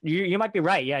 Yeah, you might be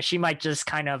right. Yeah, she might just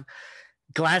kind of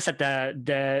glance at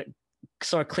the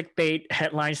sort of clickbait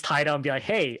headlines title and be like,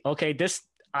 hey, okay, this,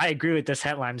 I agree with this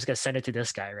headline. I'm just gonna send it to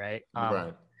this guy, right?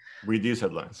 Right. Read these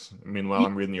headlines. Meanwhile,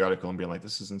 I'm reading the article and being like,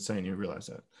 this is insane. You realize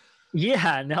that?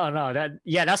 Yeah, no,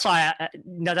 that's why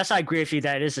no, that's why I agree with you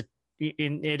that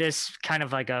it is kind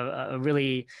of like a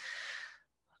really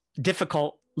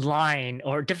difficult line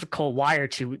or difficult wire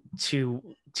to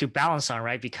balance on,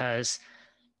 right? Because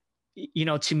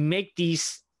to make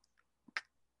these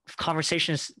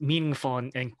conversations meaningful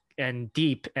and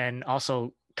deep and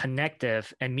also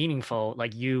connective and meaningful,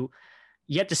 like you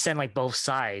have to send like both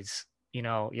sides. You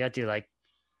have to like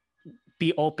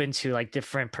be open to like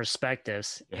different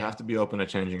perspectives. You have to be open to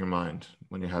changing your mind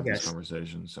when you have these Yes.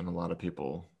 conversations, and a lot of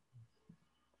people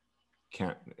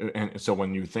can't. And so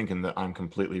when you're thinking that I'm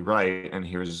completely right, and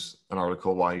here's an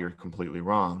article why you're completely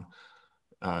wrong,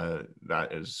 that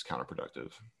is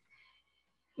counterproductive.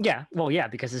 Yeah. Well, yeah,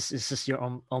 because it's just your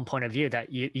own point of view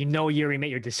that you already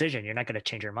made your decision. You're not going to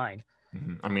change your mind.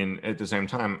 Mm-hmm. I mean, at the same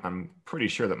time, I'm pretty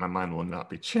sure that my mind will not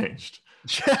be changed.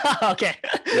 Okay.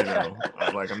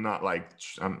 Like I'm not like,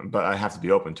 but I have to be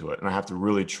open to it, and I have to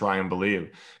really try and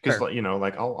believe. Because Sure.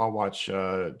 like I'll watch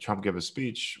Trump give a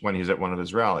speech when he's at one of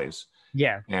his rallies,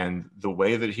 Yeah. and the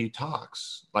way that he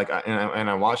talks, like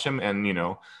I watch him, and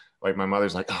like my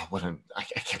mother's like, oh,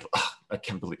 I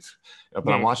can't believe, but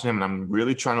Yeah. I'm watching him, and I'm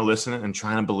really trying to listen and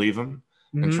trying to believe him,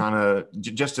 and Mm-hmm. trying to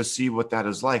just to see what that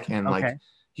is like, and like Okay.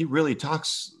 he really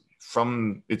talks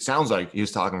from. It sounds like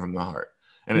he's talking from the heart,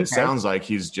 and it Okay. sounds like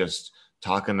he's just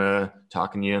talking to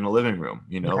you in a living room.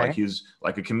 Like Okay. he's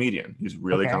like a comedian. He's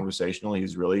really Okay. conversational.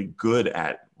 He's really good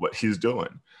at what he's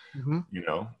doing.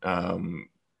 Mm-hmm.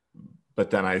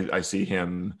 But then I see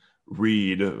him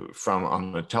read from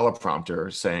on a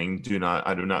teleprompter saying,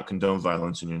 I do not condone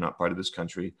violence, and you're not part of this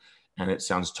country. And it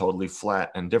sounds totally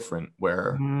flat and different,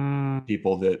 where Mm-hmm.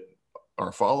 people that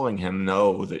are following him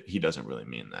know that he doesn't really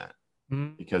mean that,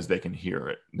 Mm-hmm. because they can hear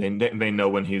it. They know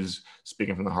when he's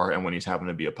speaking from the heart and when he's having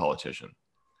to be a politician.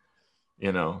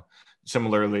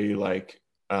 Similarly, like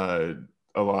a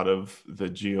lot of the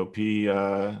GOP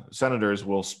senators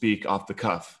will speak off the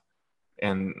cuff,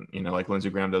 and like Lindsey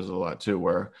Graham does a lot too,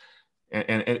 where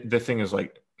and the thing is,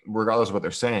 like, regardless of what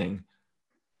they're saying,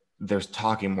 they're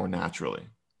talking more naturally,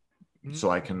 so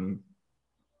I can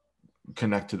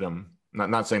connect to them.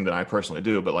 Not saying that I personally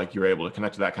do, but like you're able to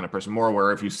connect to that kind of person more,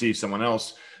 where if you see someone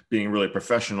else being really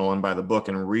professional and by the book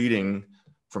and reading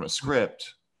from a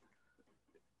script,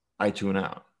 I tune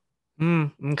out.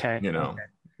 Okay. Okay.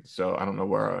 So I don't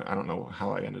know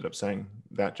how I ended up saying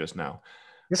that just now.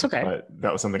 It's okay. But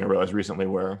that was something I realized recently,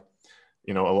 where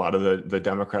a lot of the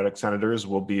Democratic senators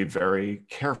will be very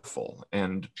careful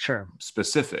and Sure.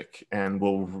 specific, and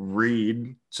will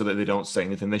read so that they don't say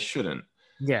anything they shouldn't.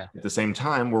 Yeah. At the same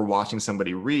time, we're watching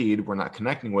somebody read, we're not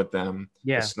connecting with them.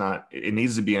 Yeah. It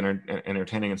needs to be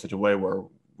entertaining in such a way where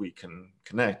we can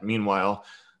connect. Meanwhile,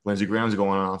 Lindsey Graham's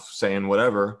going off saying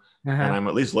whatever, and I'm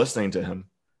at least listening to him.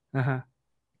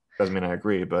 Doesn't mean I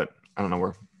agree, but I don't know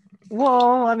where.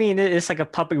 Well, I mean, it's like a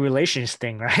public relations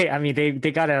thing, right? I mean,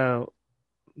 they gotta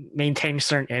maintain a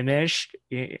certain image.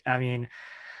 I mean,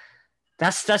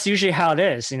 that's usually how it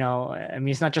is. I mean,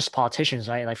 it's not just politicians,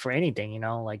 right? Like for anything,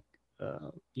 like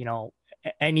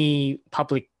any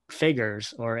public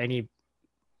figures or any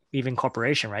even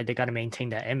corporation, right? They got to maintain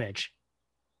that image.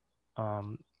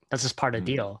 That's just part of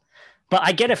the deal. But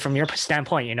I get it from your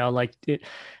standpoint. Like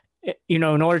in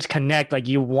order to connect, like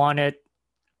you want it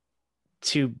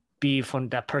to be from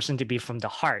that person to be from the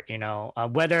heart,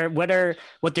 whether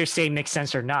what they're saying makes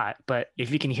sense or not. But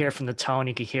if you can hear from the tone,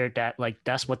 you can hear that like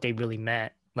that's what they really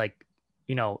meant, like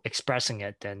expressing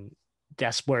it, then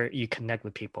that's where you connect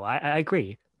with people. I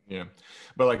agree. Yeah,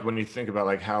 but like when you think about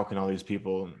like how can all these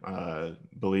people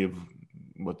believe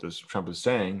what this Trump is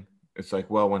saying, it's like,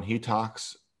 well, when he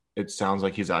talks, it sounds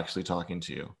like he's actually talking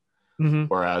to you. Mm-hmm.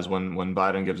 Whereas when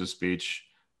Biden gives a speech,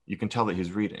 you can tell that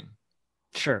he's reading.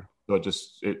 Sure. So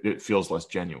it feels less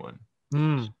genuine.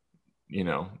 Now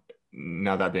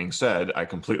that being said, I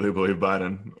completely believe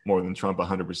Biden more than Trump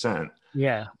 100%.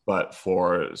 Yeah. But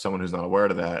for someone who's not aware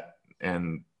of that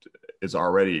and is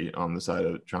already on the side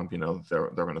of Trump, they're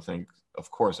going to think, of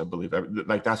course, I believe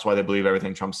like that's why they believe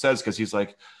everything Trump says, because he's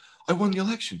like, I won the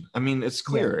election. I mean, it's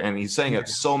clear, and he's saying it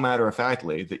so matter of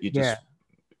factly that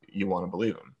you want to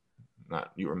believe him.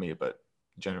 Not you or me, but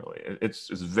Generally, it's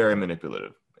very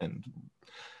manipulative, and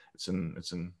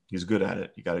he's good at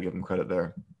it. You got to give him credit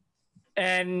there.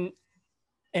 And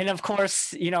of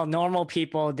course, normal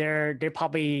people, they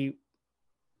probably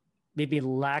maybe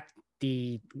lack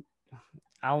the,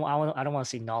 I don't want to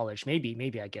say knowledge,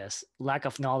 maybe I guess lack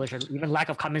of knowledge, or even lack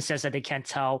of common sense, that they can't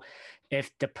tell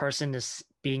if the person is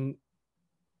being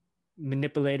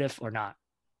manipulative or not.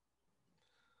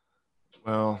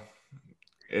 Well,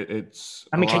 it's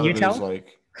I mean, can you tell?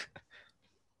 like,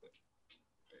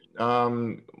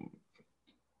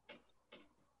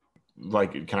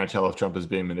 like, can I tell if Trump is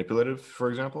being manipulative, for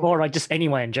example? Or like just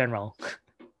anyone in general?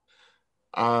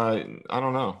 I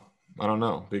don't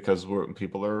know, because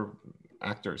people are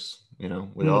actors, we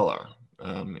all are.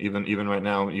 Even right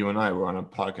now, you and we're on a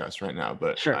podcast right now,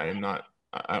 but sure. I am not,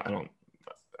 I don't,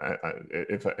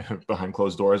 if behind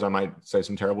closed doors, I might say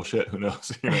some terrible shit. Who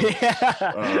knows?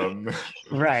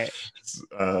 Right.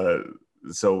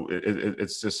 So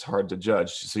it's just hard to judge.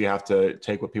 So you have to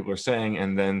take what people are saying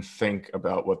and then think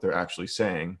about what they're actually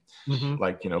saying. Mm-hmm.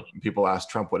 Like, people ask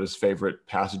Trump what his favorite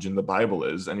passage in the Bible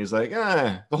is, and he's like,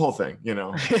 the whole thing,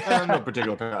 no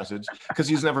particular passage, because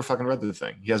he's never fucking read the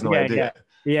thing. He has no idea.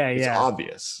 It's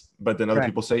obvious. But then other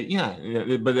people say,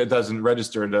 but it doesn't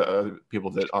register to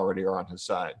people that already are on his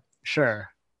side. Sure.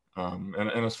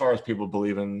 And as far as people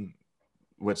believe in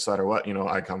which side or what,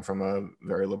 I come from a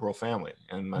very liberal family,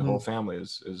 and my whole family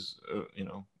is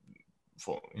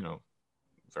full,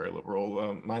 very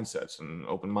liberal mindsets, and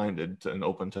open-minded and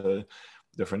open to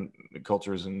different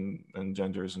cultures and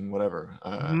genders and whatever.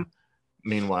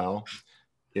 Meanwhile,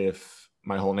 if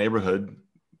my whole neighborhood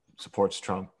supports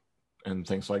Trump and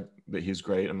thinks like that he's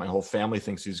great, and my whole family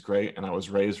thinks he's great, and I was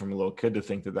raised from a little kid to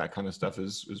think that kind of stuff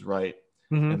is right,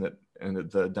 and that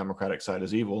the Democratic side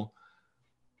is evil,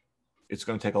 it's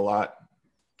going to take a lot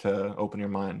to open your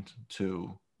mind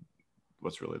to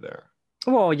what's really there.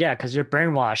 Well, yeah, because you're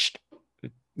brainwashed,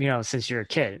 since you're a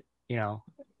kid, a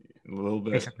little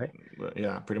bit, basically.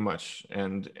 Yeah, pretty much.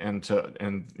 And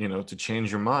to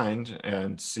change your mind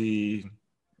and see,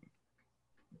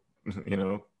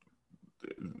 the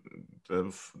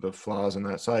flaws in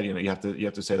that side, you have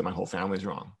to say that my whole family's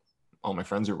wrong. All my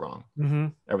friends are wrong.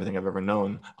 Everything I've ever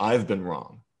known, I've been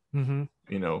wrong.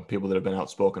 People that have been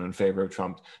outspoken in favor of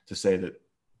Trump, to say that,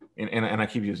 and I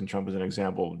keep using Trump as an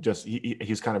example, just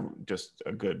he's kind of just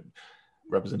a good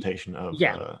representation of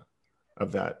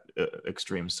that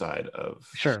extreme side of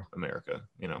America.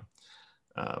 I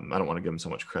don't want to give him so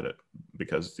much credit,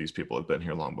 because these people have been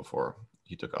here long before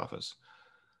he took office.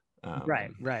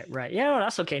 Right. Yeah, no,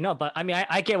 that's okay. No, but I mean,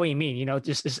 I get what you mean.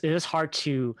 It is hard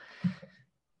to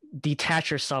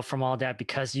detach yourself from all that,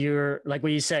 because you're like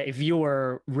what you said, if you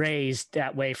were raised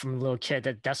that way from a little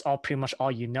kid, that's all pretty much all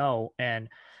you know. And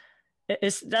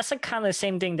that's like kind of the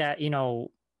same thing that,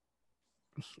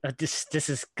 this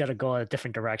is gonna go a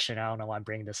different direction. I don't know why I'm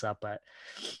bringing this up, but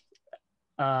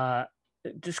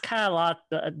this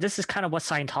is kind of what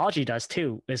Scientology does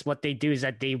too. Is what they do is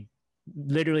that they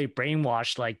literally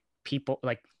brainwash like people,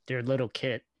 like their little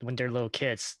kid when they're little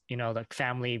kids. The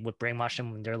family would brainwash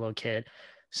them when they're a little kid.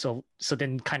 So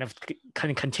then kind of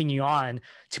continue on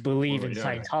to believe in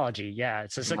Scientology. Yeah,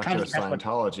 it's not kind just of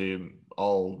Scientology,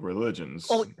 all religions.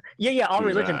 Oh yeah, all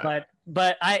religion. But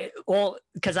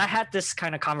because I had this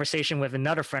kind of conversation with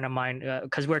another friend of mine,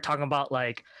 because we were talking about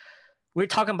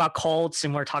cults,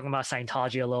 and we we're talking about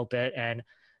Scientology a little bit, and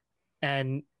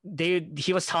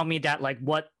he was telling me that like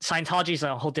what Scientology is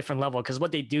on a whole different level, because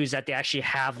what they do is that they actually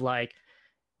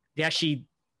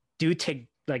do take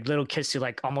like little kids to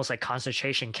like almost like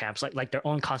concentration camps, like their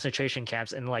own concentration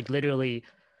camps, and like literally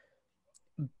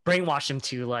brainwash them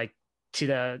to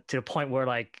the point where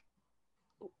like,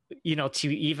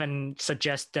 to even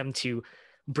suggest them to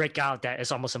break out, that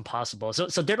is almost impossible. So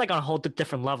they're like on a whole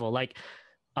different level.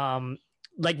 Other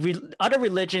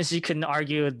religions, you can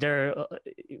argue they're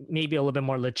maybe a little bit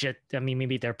more legit. I mean,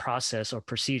 maybe their process or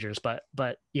procedures, but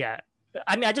yeah,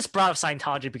 I mean, I just brought up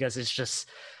Scientology because it's just,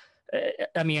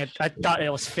 I mean, I thought it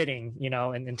was fitting,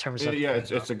 in terms of. Yeah,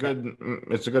 it's a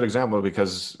good example,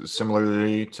 because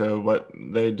similarly to what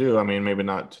they do, I mean, maybe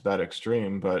not to that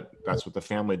extreme, but that's what the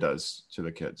family does to the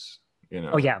kids.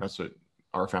 Oh yeah, that's what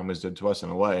our families did to us in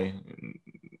a way,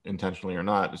 intentionally or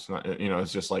not. It's not,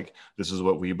 it's just like, this is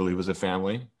what we believe as a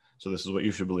family, so this is what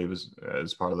you should believe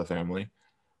as part of the family.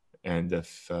 And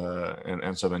if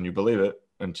and so then you believe it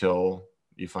until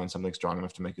you find something strong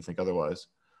enough to make you think otherwise,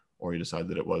 or you decide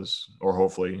that it was, or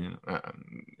hopefully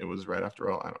it was right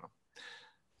after all. I don't know.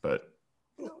 But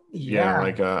Yeah, Yeah.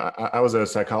 like I was a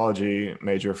psychology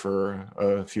major for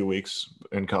a few weeks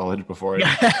in college before I,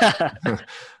 Yeah.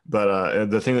 but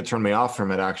the thing that turned me off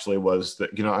from it actually was that,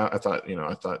 I thought,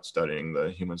 I thought studying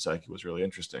the human psyche was really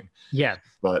interesting, Yeah.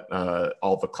 but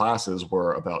all the classes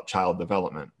were about child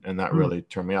development, and that Mm. really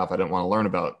turned me off. I didn't want to learn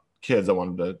about kids. I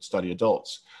wanted to study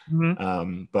adults.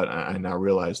 Mhm. But I now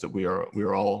realize that we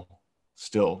are all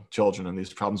still children, and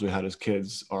these problems we had as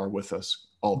kids are with us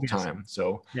all the Yes. time.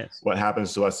 So Yes. what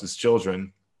happens to us as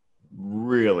children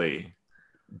really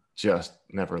just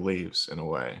never leaves in a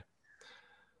way.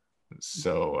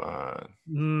 So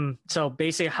So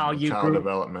basically how you child grew.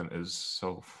 development is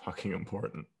so fucking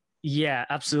important. Yeah,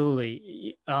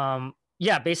 absolutely.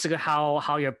 Yeah, basically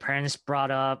how your parents brought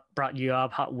you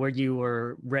up, where you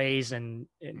were raised, and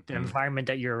the Hmm. environment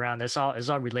that you're around. It's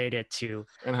all related to.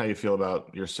 And how you feel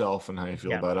about yourself and how you feel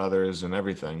Yeah. about others and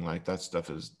everything, like that stuff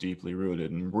is deeply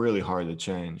rooted and really hard to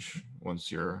change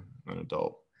once you're an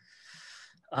adult.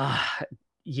 Uh,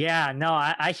 yeah, no,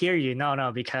 I hear you. No,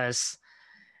 no, because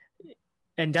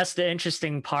and that's the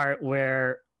interesting part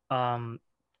where um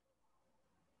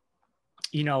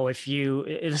let's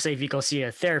say if you go see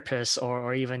a therapist,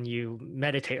 or even you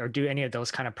meditate or do any of those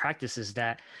kind of practices,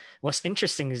 that what's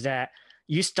interesting is that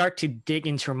you start to dig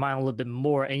into your mind a little bit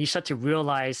more, and you start to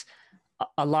realize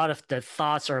a lot of the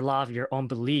thoughts or a lot of your own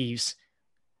beliefs.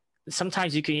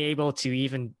 Sometimes you can be able to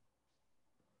even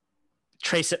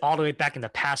trace it all the way back in the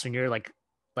past when you're like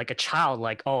a child,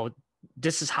 like, oh,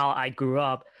 this is how I grew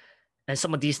up, and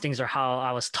some of these things are how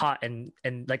I was taught, and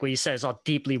like what you said, it's all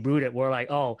deeply rooted. We're like,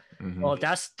 oh, Hmm. well,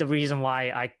 that's the reason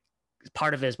why I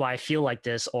part of it is why I feel like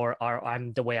this, or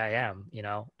I'm the way I am,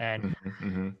 and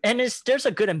Hmm. Hmm. there's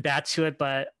a good and bad to it,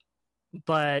 but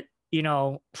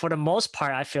for the most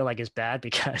part, I feel like it's bad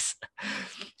because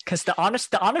the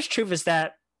honest truth is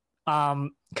that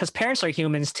because parents are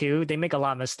humans too, they make a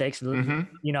lot of mistakes, Hmm.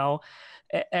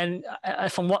 and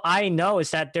from what I know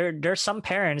is that there's some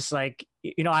parents, like,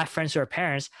 I have friends who are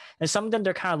parents, and some of them,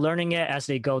 they're kind of learning it as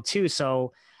they go too.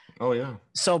 Oh yeah.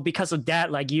 So because of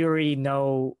that, like, you already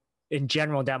know in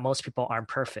general that most people aren't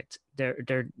perfect.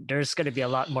 There's going to be a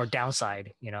lot more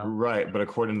downside. Right, but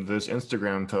according to this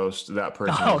Instagram post, that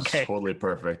person Oh, is okay. totally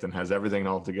perfect and has everything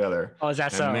all together. Oh, is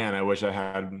that And so? man, I wish I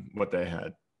had what they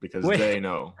had because Wait, they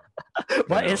know,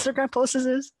 what Instagram post is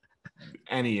this?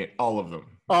 all of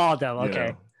them, All of them. you Okay.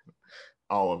 know,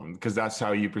 all of them, because that's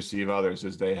how you perceive others,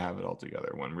 is they have it all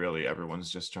together when really everyone's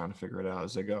just trying to figure it out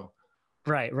as they go.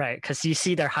 Right, right. Because you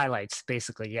see their highlights,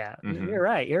 basically. Yeah, you're Hmm.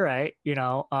 right. You're right.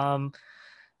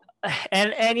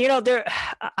 And there,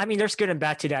 I mean, there's good and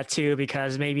bad to that too,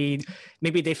 because maybe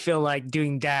they feel like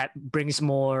doing that brings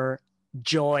more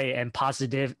joy and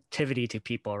positivity to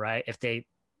people, right? If they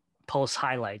post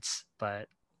highlights, but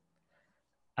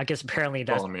I guess apparently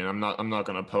Well, that's. I mean, I'm not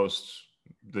gonna post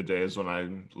the days when I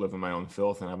live in my own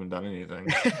filth and haven't done anything.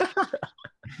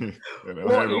 Hey Well, you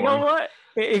know everyone, what?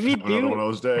 If you have another do one of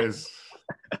those days.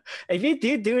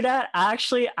 do that,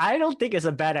 actually, I don't think it's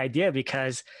a bad idea,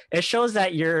 because it shows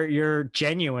that you're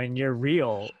genuine, you're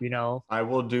real. I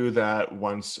will do that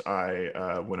once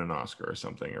I win an Oscar or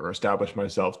something, or establish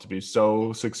myself to be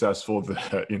so successful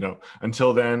that,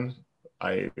 until then,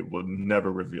 I will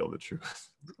never reveal the truth.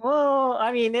 Well,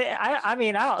 I mean, I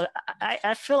don't,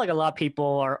 I feel like a lot of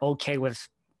people are okay with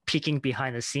peeking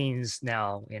behind the scenes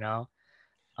now.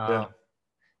 Um, Yeah.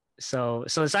 so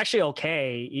it's actually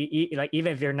okay, like,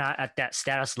 even if you're not at that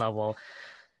status level.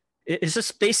 It's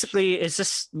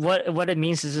just what it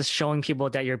means is just showing people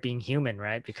that you're being human,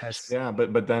 right? Because Yeah.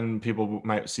 But then people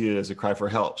might see it as a cry for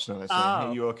help. So they're saying, "Hey,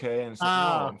 oh you okay?" And it's like, "No,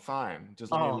 oh I'm fine.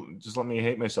 Just let oh, me just let me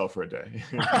hate myself for a day."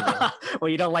 you know. well,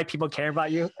 you don't like people care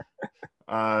about you.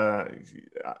 Uh,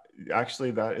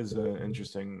 Actually, that is an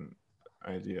interesting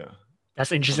idea.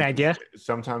 That's an interesting Some, idea.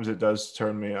 Sometimes it does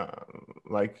turn me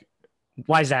like,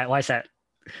 Why is that? Why is that?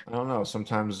 I don't know.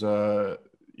 Sometimes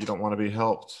you don't want to be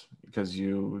helped because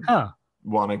you Huh.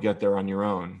 want to get there on your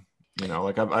own.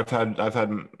 Like I've had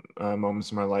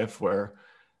moments in my life where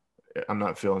I'm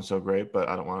not feeling so great, but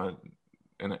I don't want to.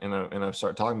 And I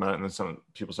start talking about it, and then some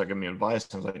people start giving me advice.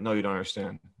 And I was like, no, you don't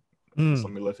understand. Just Hmm.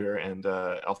 let me live here, and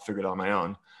I'll figure it out on my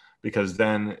own. Because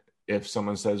then, if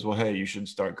someone says, well, hey, you should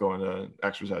start going to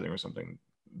exercising or something,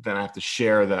 then I have to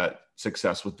share that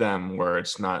success with them, where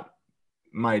it's not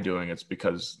my doing. It's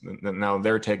because now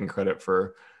they're taking credit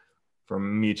for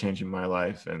me changing my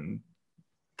life. And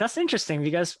That's interesting,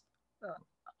 because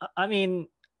I mean,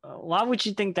 why would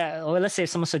you think that? Well, let's say if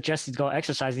someone suggests you go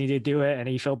exercise and you do it and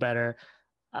you feel better.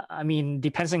 I mean,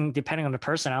 depending on the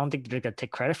person, I don't think they're gonna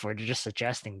take credit for it. They're just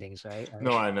suggesting things, right?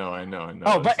 No, I know.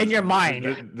 Oh, but in your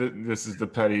mind. This is the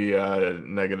petty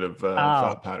negative Oh,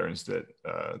 thought patterns that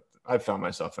I've found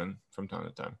myself in from time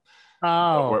to time.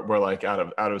 oh. Where like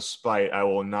out of spite, I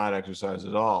will not exercise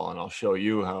at all, and I'll show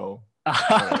you how.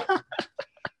 I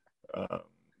don't know.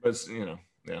 But you know,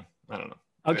 yeah, I don't know.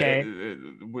 Okay.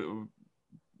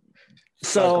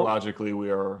 So Psychologically,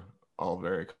 we are all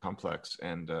very complex,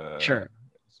 and sure.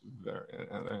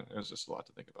 there's just a lot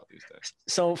to think about these days.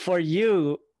 So for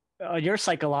you, on your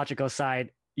psychological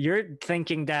side, you're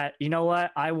thinking that, you know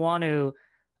what, I want to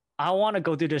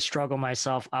go through this struggle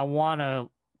myself. I want to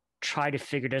try to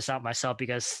figure this out myself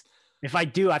because if I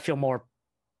do, I feel more,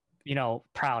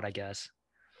 proud, I guess.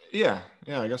 Yeah,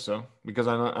 I guess so. Because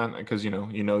because you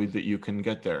know that you can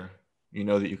get there. You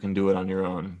know that you can do it on your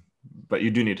own, but you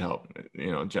do need help.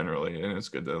 Generally, and it's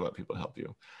good to let people help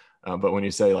you. But when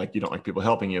you say like you don't like people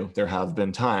helping you, there have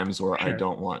been times where I Sure.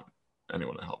 don't want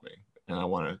anyone to help me, and I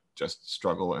want to just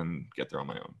struggle and get there on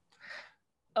my own.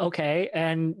 Okay.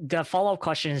 And the follow-up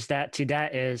question is that to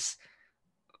that is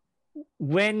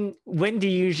when do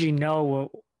you usually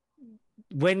know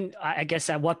when I guess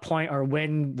at what point or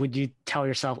when would you tell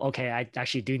yourself, okay, I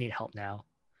actually do need help now?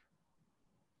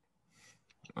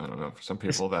 I don't know. For some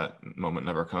people, that moment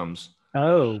never comes.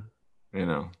 Oh, You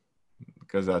know,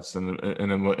 because that's in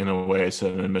a way it's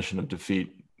an admission of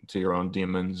defeat to your own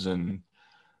demons, and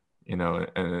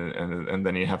and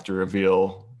then you have to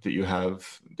reveal that you have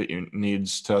that you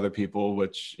needs to other people,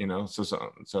 which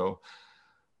so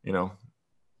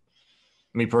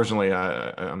me personally,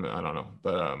 I don't know,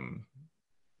 but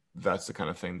that's the kind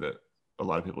of thing that a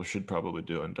lot of people should probably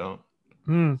do and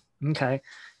don't. okay.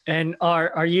 And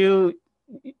are you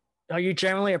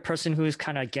generally a person who is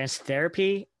kind of against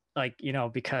therapy? Like,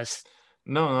 because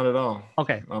No, not at all.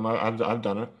 okay. I've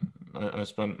done it. I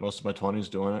spent most of my 20s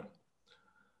doing it.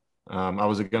 I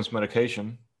was against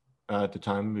medication at the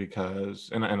time because,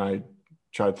 and I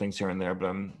tried things here and there, but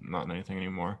I'm not in anything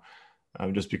anymore.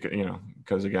 Just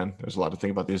because again, there's a lot to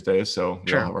think about these days. So we all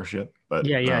Sure. have our shit. But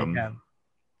Yeah.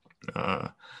 uh,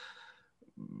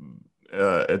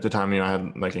 at the time, I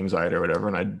had like anxiety or whatever,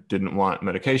 and I didn't want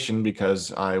medication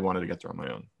because I wanted to get through on my own.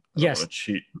 I don't want Yes. to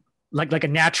cheat. Like a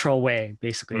natural way,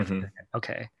 basically. Mm-hmm.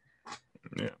 Okay.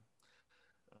 Yeah.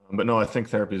 But no, I think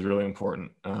therapy is really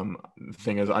important. The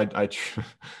thing is, I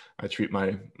treat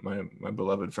my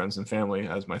beloved friends and family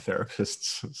as my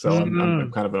therapists, so I'm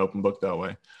kind of an open book that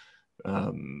way.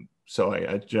 So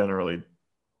I generally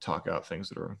talk out things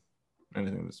that are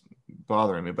anything that's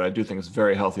bothering me, but I do think it's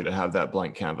very healthy to have that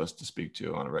blank canvas to speak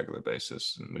to on a regular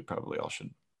basis, and we probably all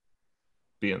should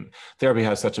be in. Therapy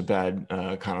has such a bad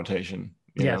connotation,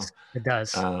 Yes, it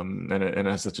does. and it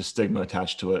has such a stigma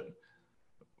attached to it.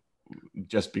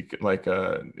 Just like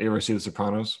you ever see The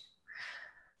Sopranos?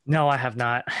 No, I have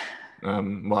not.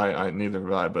 Well, I neither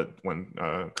have I, but when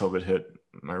COVID hit,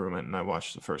 my roommate and I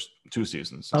watched the first two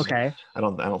seasons. Okay. I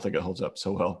don't think it holds up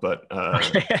so well, but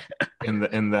Okay. in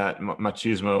that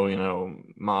machismo,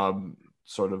 mob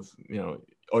sort of,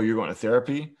 oh, you're going to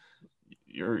therapy,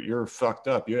 you're fucked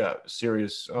up. Yeah,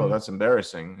 serious. Oh, that's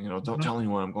embarrassing. Don't tell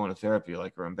anyone I'm going to therapy,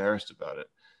 like you're embarrassed about it.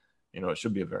 It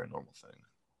should be a very normal thing.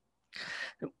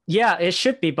 Yeah, it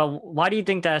should be, but why do you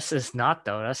think that is not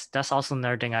though? That's also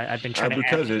another thing I've been trying to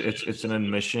because it's an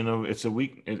admission of it's a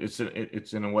weak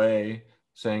it's in a way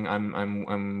saying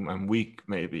I'm weak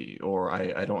maybe, or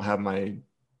I don't have my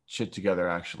shit together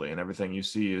actually, and everything you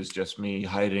see is just me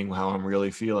hiding how I'm really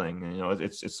feeling. And,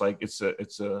 it's like it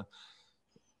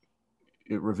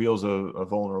reveals a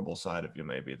vulnerable side of you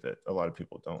maybe that a lot of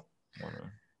people don't want to.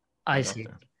 I see.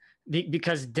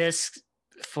 Because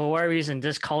for whatever reason,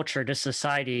 this culture, this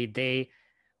society, they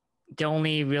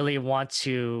only really want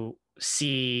to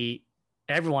see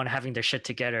everyone having their shit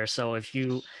together. So if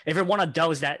you're one of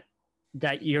those that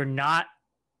you're not,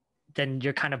 then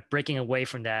you're kind of breaking away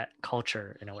from that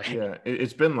culture in a way. Yeah,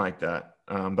 it's been like that,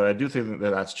 but I do think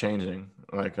that that's changing.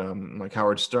 Like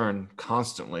Howard Stern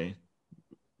constantly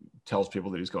tells people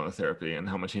that he's going to therapy and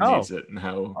how much he needs it, and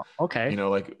how okay,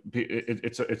 like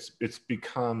it's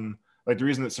become like the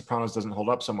reason that Sopranos doesn't hold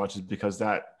up so much is because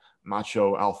that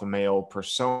macho alpha male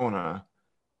persona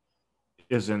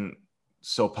isn't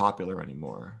so popular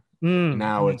anymore.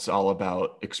 Now it's all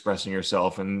about expressing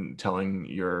yourself and telling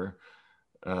your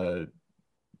friend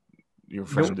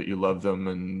that you love them,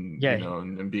 and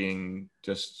and being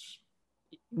just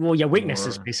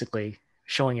weaknesses, basically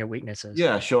showing your weaknesses.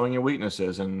 Yeah, showing your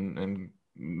weaknesses and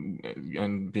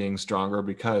being stronger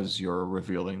because you're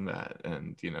revealing that,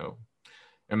 and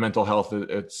and mental health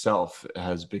itself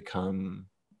has become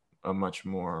a much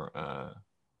more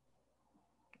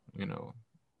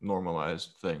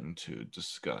normalized thing to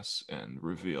discuss and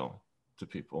reveal to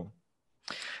people.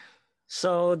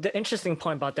 So the interesting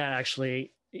point about that,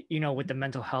 actually, with the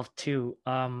mental health too,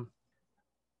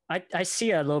 I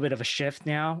see a little bit of a shift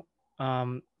now.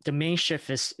 The main shift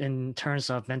is in terms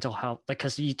of mental health,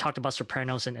 because you talked about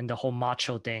Sopranos and the whole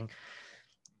macho thing.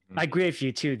 I agree with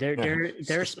you too.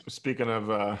 There's speaking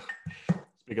of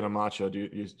macho, do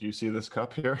you see this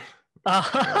cup here?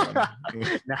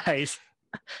 Nice.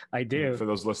 I do. For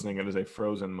those listening, it is a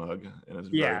Frozen mug and it's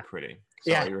very pretty.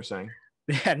 Sorry, you were saying?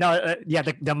 Yeah, no,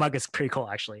 the mug is pretty cool,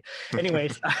 actually.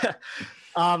 Anyways,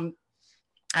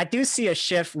 I do see a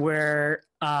shift where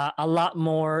a lot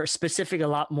more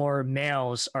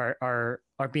males are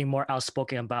being more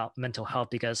outspoken about mental health,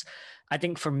 because I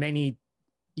think for many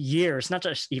years, not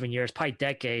just even years, probably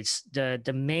decades,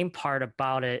 the main part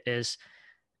about it is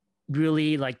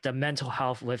really like the mental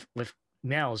health with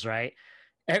males, right?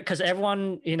 Because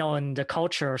everyone, in the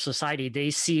culture or society, they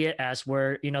see it as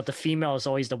where, the female is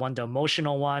always the one, the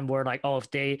emotional one, where like, oh, if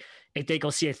they go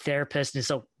see a therapist, and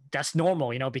so that's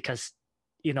normal, because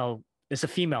it's a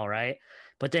female, right?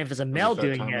 But then if it's a male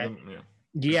doing it,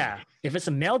 if it's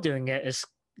a male doing it, it's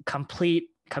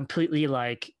completely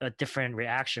like a different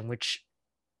reaction, which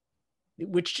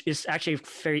is actually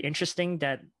very interesting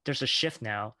that there's a shift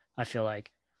now, I feel like.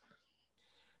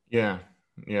 Yeah,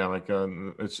 like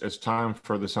it's time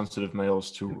for the sensitive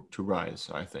males to rise,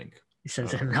 I think.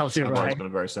 Sensitive males to rise. I've always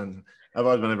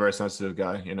been a very sensitive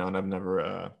guy, and I've never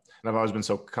and I've always been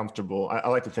so comfortable. I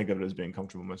like to think of it as being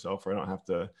comfortable myself, where I don't have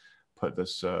to put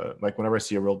this like whenever I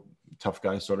see a real tough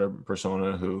guy sort of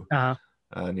persona who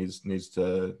needs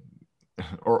to,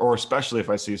 or especially if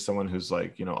I see someone who's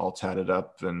like, all tatted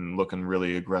up and looking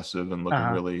really aggressive and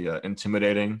looking really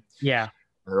intimidating. Yeah.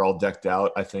 They're all decked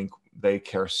out. I think they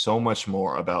care so much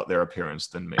more about their appearance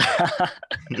than me,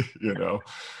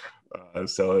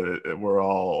 so we're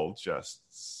all just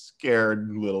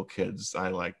scared little kids, I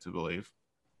like to believe.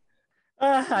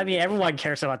 I mean, everyone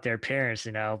cares about their appearance,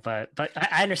 but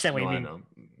I understand what you mean. I know.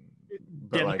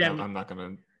 But I'm not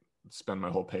going to spend my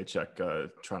whole paycheck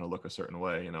trying to look a certain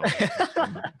way.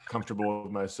 I'm comfortable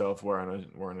with myself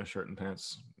wearing a shirt and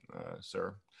pants,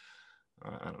 sir.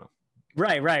 I don't know.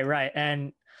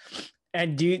 Right.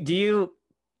 And do you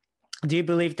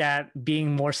believe that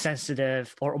being more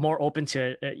sensitive or more open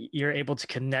to it, you're able to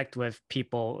connect with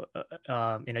people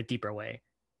in a deeper way?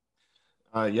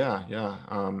 Yeah.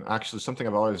 Actually, something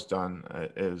I've always done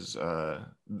is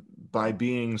by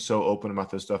being so open about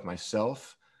this stuff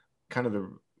myself. Kind of the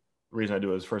reason I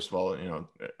do it is, first of all,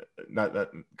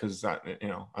 because I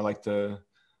like to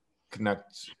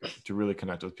really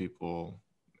connect with people,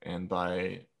 and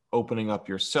by opening up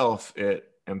yourself, it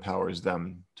empowers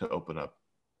them to open up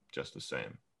just the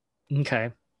same.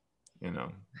 Okay.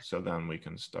 So then we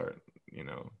can start,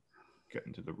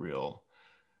 getting to the real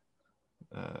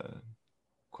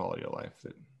quality of life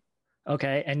that.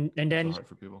 Okay. And then hard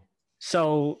for people.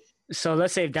 So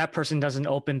let's say if that person doesn't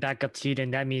open back up to you,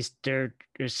 then that means there's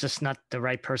just not the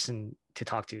right person to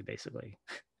talk to, basically.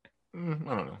 I don't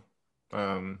know.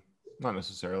 Not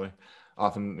necessarily.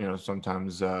 Often,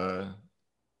 sometimes.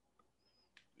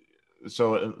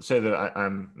 So say that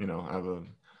I'm, I have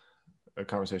a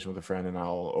conversation with a friend, and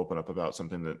I'll open up about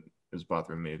something that is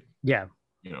bothering me. Yeah.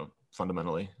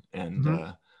 Fundamentally, and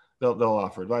they'll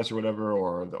offer advice or whatever,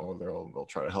 or they'll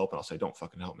try to help, and I'll say, "Don't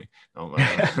fucking help me,"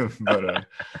 but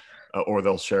or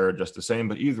they'll share just the same.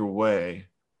 But either way,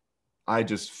 I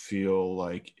just feel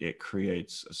like it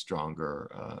creates a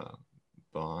stronger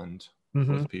bond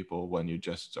with people when you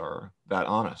just are that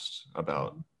honest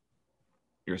about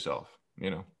yourself.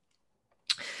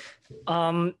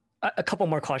 A couple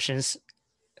more questions.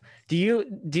 Do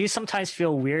you sometimes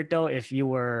feel weird though if you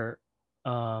were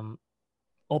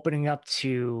opening up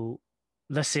to,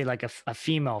 let's say, like a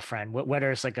female friend,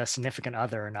 whether it's like a significant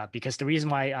other or not? Because the reason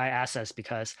why I ask that is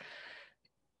because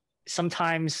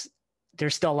sometimes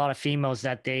there's still a lot of females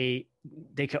that they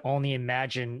could only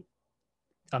imagine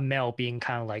a male being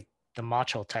kind of like the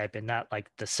macho type and not like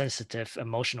the sensitive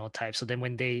emotional type. So then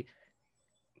when they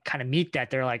kind of meet that,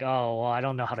 they're like, oh, well, I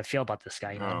don't know how to feel about this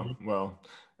guy. Well,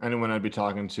 anyone I'd be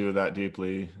talking to that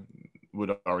deeply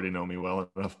would already know me well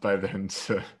enough by then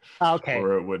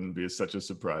or it wouldn't be such a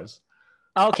surprise.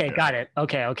 Okay. Yeah. Got it.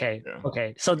 Okay. Yeah.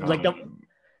 Okay. So like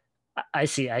I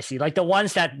see. Like the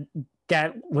ones that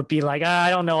would be like, I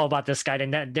don't know about this guy,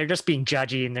 and they're just being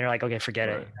judgy, and they're like, okay, forget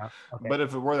it. Okay. But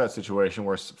if it were that situation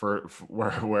where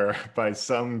by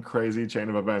some crazy chain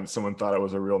of events, someone thought I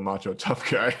was a real macho tough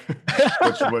guy,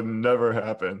 which would never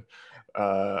happen,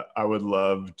 I would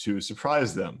love to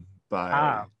surprise them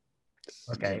by,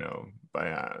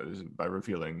 by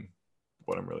revealing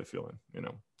what I'm really feeling,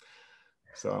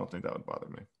 So I don't think that would bother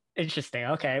me. Interesting.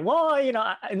 Okay. Well,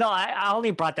 no, I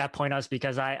only brought that point up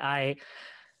because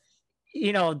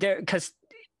because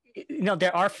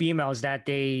there are females that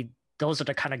those are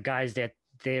the kind of guys that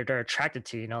they're attracted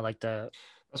to. Like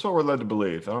That's what we're led to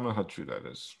believe. I don't know how true that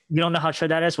is. you don't know how true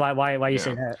that is. Why you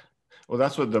say Yeah. that? Well,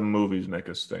 that's what the movies make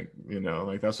us think.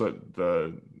 Like that's what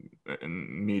the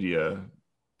media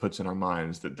puts in our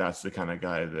minds, that's the kind of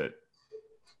guy that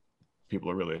people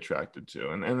are really attracted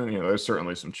to, and then there's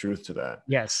certainly some truth to that.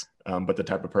 Yes. But the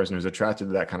type of person who's attracted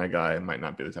to that kind of guy might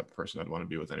not be the type of person I'd want to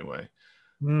be with anyway.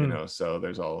 So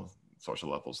there's all social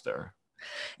levels there.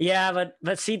 Yeah,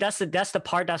 but see, that's the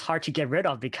part that's hard to get rid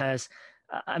of because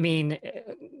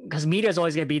because media is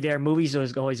always going to be there, movies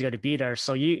is always going to be there.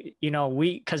 So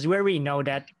because we know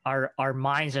that our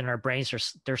minds and our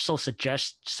brains they're so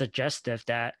suggestive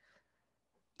that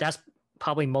that's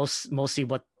probably mostly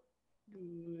what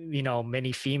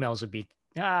many females would be.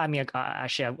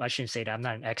 Actually, I shouldn't say that. I'm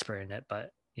not an expert in it,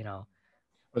 but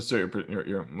Let's say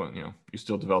you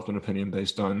still developed an opinion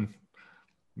based on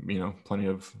plenty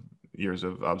of years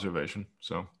of observation.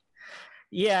 So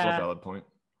yeah, still a valid point.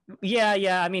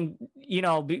 Yeah.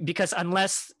 Because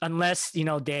unless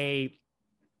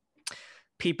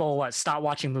people stop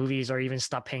watching movies or even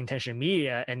stop paying attention to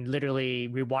media and literally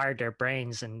rewire their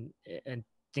brains and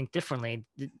think differently,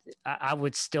 I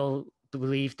would still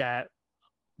believe that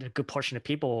a good portion of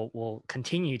people will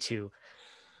continue to.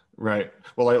 Right.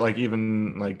 Well,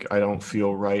 I don't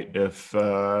feel right if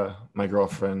my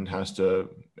girlfriend has to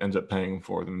end up paying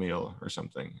for the meal or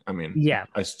something. I mean, yeah,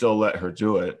 I still let her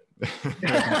do it, but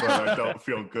I don't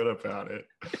feel good about it.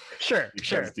 Sure.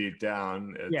 Deep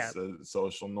down, it's a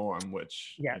social norm,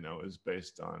 which is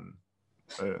based on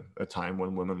a time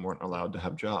when women weren't allowed to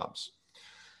have jobs.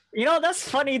 That's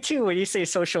funny too when you say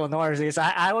social norms. Because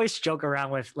I always joke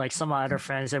around with like some other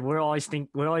friends, and we're always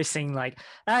saying like,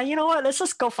 you know what? Let's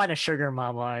just go find a sugar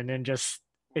mama and then just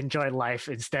enjoy life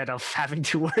instead of having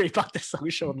to worry about the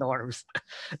social norms.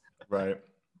 Right.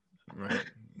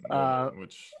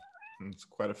 Which it's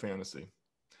quite a fantasy.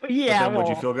 Yeah. Would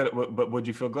you feel good? But would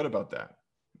you feel good about that?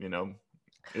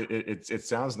 It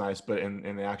sounds nice, but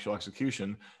in the actual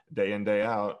execution, day in, day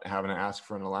out, having to ask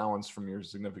for an allowance from your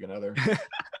significant other,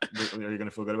 are you going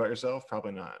to feel good about yourself?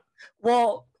 Probably not.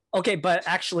 Well, okay, but you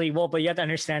have to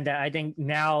understand that I think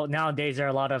nowadays there are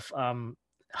a lot of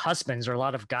husbands or a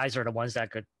lot of guys are the ones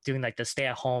that are doing like the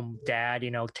stay-at-home dad,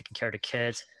 taking care of the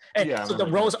kids, and so the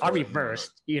roles are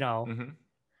reversed. If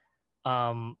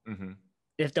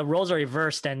the roles are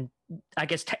reversed, then I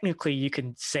guess technically you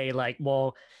can say like,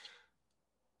 well,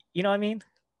 you know what I mean?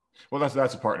 Well,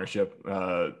 that's a partnership.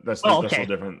 That's okay. A little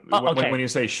different. When you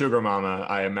say sugar mama,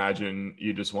 I imagine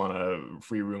you just want a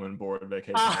free room and board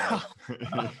vacation.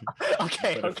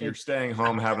 Okay. But if you're staying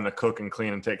home, having to cook and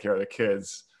clean and take care of the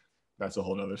kids, that's a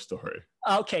whole nother story.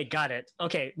 Okay, got it.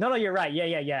 Okay, no, you're right.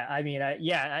 Yeah. I mean,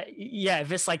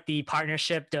 if it's like the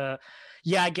partnership,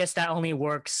 I guess that only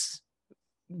works.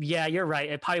 Yeah, you're right.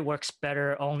 It probably works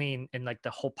better only in like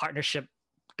the whole partnership,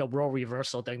 the role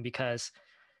reversal thing, because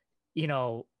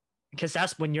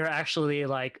that's when you're actually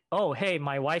like, oh, hey,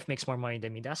 my wife makes more money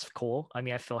than me. That's cool. I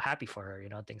mean, I feel happy for her,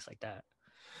 things like that.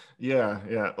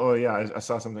 Yeah. Oh, yeah. I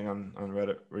saw something on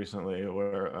Reddit recently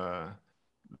where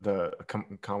the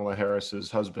Kamala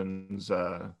Harris's husband's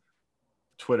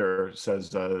Twitter says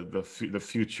the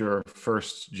future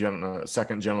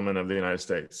second gentleman of the United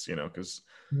States. Because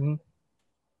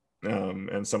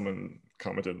and someone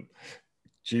commented,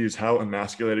 "Geez, how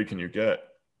emasculated can you get?"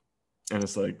 And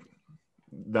it's like,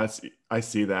 I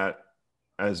see that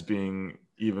as being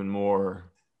even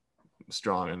more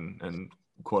strong and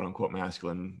quote unquote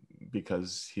masculine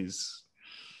because he's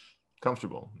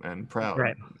comfortable and proud,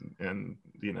 right? And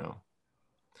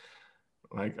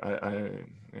like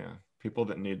people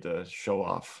that need to show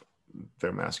off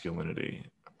their masculinity,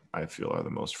 I feel, are the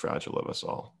most fragile of us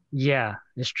all. Yeah,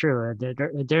 it's true.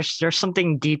 There's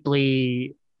something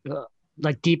deeply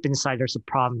like deep inside. There's a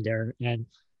problem there, and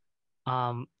then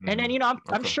I'm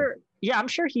sure. Yeah, I'm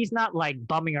sure he's not like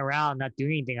bumming around, not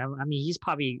doing anything. I mean, he's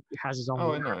probably has his own.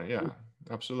 Oh, I know. Yeah,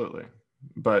 absolutely.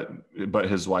 But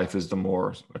his wife is the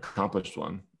more accomplished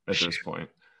one at this point.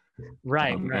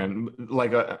 Right. And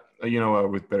like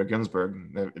with Better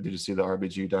Ginsburg, did you see the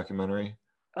RBG documentary?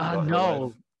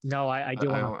 No, I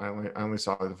do. I only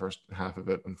saw the first half of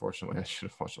it. Unfortunately, I should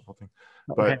have watched the whole thing.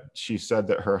 But she said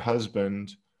that her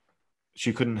husband,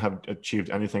 she couldn't have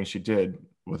achieved anything she did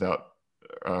without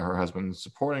her husband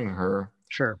supporting her.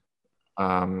 Sure.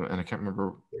 And I can't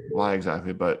remember why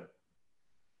exactly, but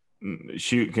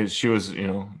because she was,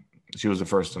 she was the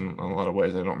first in a lot of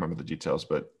ways. I don't remember the details,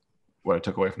 but what I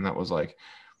took away from that was like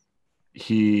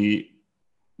he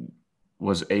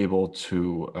was able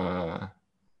to.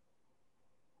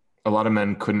 A lot of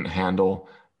men couldn't handle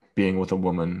being with a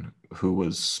woman who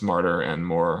was smarter and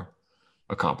more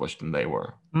accomplished than they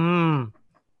were. Mm.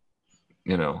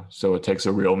 So it takes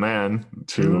a real man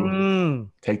to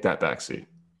take that backseat.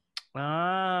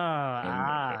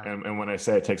 And when I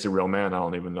say it takes a real man, I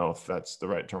don't even know if that's the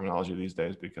right terminology these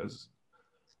days, because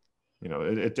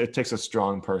it takes a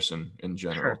strong person in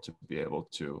general to be able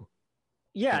to.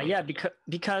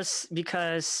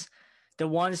 Because the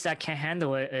ones that can't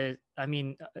handle it, I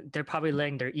mean, they're probably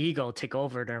letting their ego take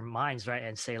over their minds, right?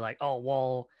 And say like, oh,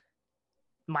 well,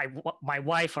 my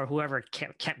wife or whoever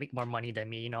can't make more money than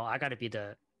me. I got to be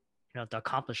the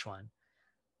accomplished one.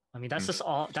 I mean, that's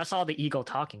that's all the ego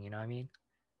talking. You know what I mean?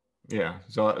 Yeah.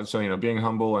 So being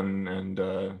humble and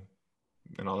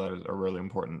all that are really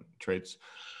important traits.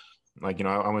 Like,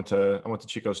 I went to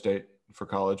Chico State for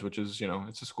college, which is,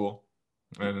 it's a school,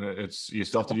 and you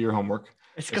still have to do your homework.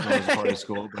 It's not as a party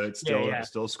school, but it's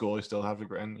still school. You still have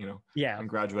to, and and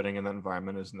graduating in that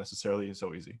environment isn't necessarily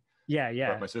so easy.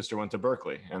 Yeah. But my sister went to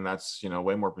Berkeley, and that's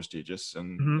way more prestigious,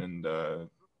 and I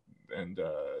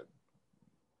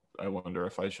wonder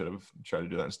if I should have tried to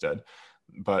do that instead.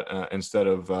 But instead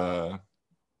of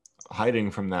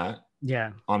hiding from that,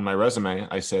 on my resume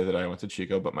I say that I went to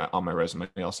Chico, but on my resume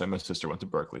I'll say my sister went to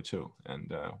Berkeley too, and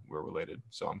we're related.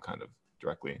 So I'm kind of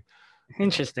directly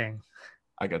interesting.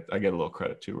 I get a little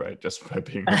credit too, right? Just by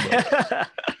being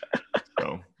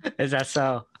so. Is that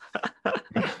so?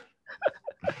 Okay.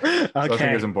 So I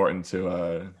think it's important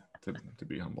to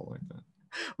be humble like that.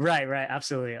 Right.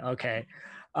 Absolutely. Okay.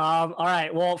 All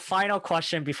right. Well, final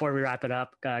question before we wrap it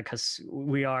up, because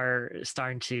we are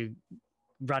starting to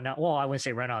run out. Well, I wouldn't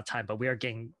say run out of time, but we are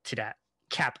getting to that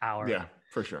cap hour. Yeah,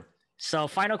 for sure. So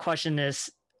final question is,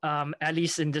 at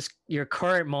least in your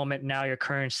current moment now, your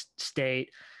current state,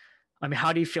 I mean,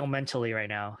 how do you feel mentally right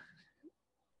now?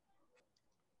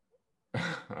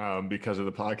 Because of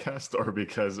the podcast, or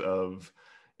because of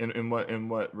in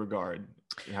what regard?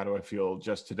 How do I feel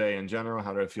just today in general?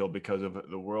 How do I feel because of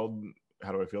the world?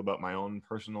 How do I feel about my own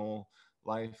personal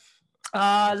life?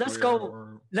 Let's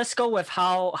go with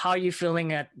how are you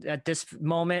feeling at this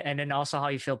moment, and then also how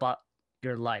you feel about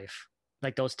your life,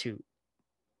 like those two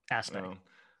aspects.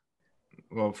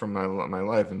 Well, from my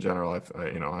life in general, I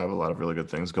have a lot of really good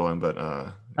things going, but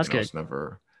that's good. It's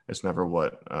never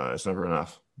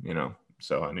enough,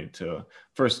 so I need to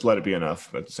first let it be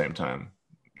enough, at the same time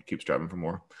keep striving for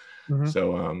more.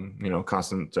 So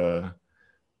constant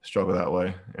struggle that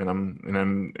way,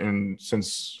 and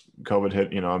since COVID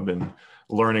hit, I've been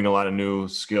learning a lot of new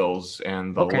skills,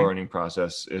 and the learning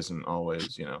process isn't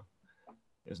always easy.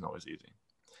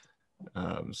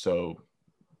 So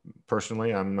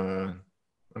personally, I'm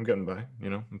getting by.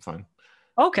 I'm fine.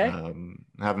 Okay. I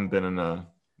haven't been in a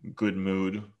good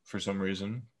mood for some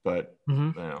reason, but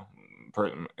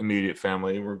immediate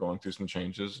family, we're going through some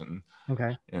changes, and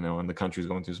and the country's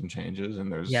going through some changes,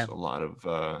 and there's a lot of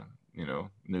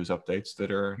news updates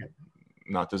that are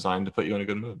not designed to put you in a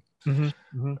good mood.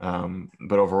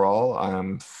 But overall,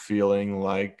 I'm feeling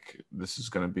like this is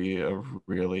going to be a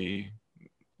really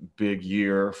big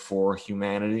year for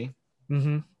humanity.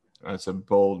 That's a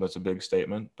big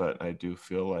statement, but I do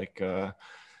feel like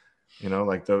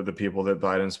like the people that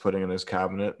Biden's putting in his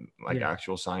cabinet, like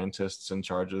actual scientists in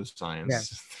charge of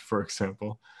science, for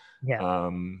example. It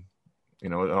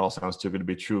all sounds too good to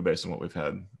be true based on what we've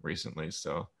had recently.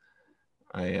 So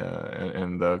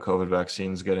and the COVID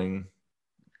vaccines getting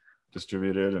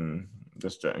distributed, and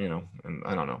just and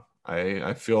I don't know.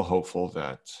 I feel hopeful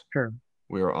that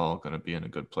we are all going to be in a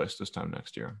good place this time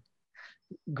next year.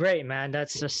 Great, man.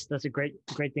 That's a great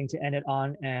thing to end it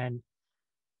on. And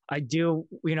I do,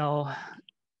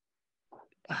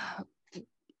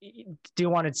 do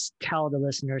want to tell the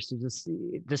listeners to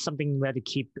there's something we have to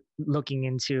keep looking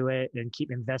into it and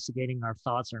keep investigating our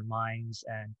thoughts, our minds,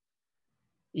 and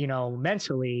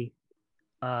mentally,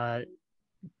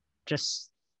 just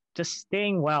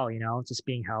staying well, just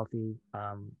being healthy.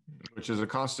 Which is a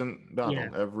constant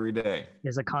battle every day.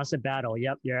 It's a constant battle.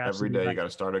 Yep, you're absolutely every day right. You got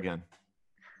to start again.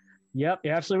 Yep,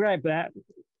 you're absolutely right. But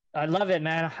I love it,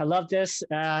 man. I love this.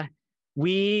 I'm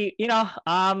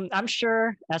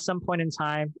sure at some point in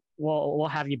time we'll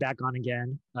have you back on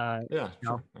again.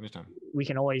 Sure, anytime.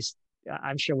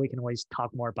 I'm sure we can always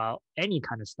talk more about any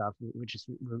kind of stuff, which is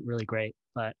really great.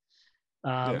 But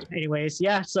anyways,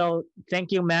 so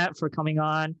thank you, Matt, for coming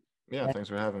on. Yeah, thanks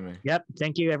for having me. Yep,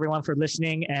 thank you everyone for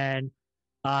listening, and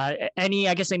I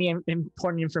guess any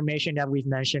important information that we've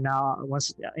mentioned now,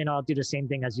 once I'll do the same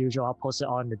thing as usual. I'll post it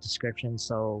all in the description,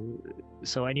 so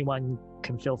anyone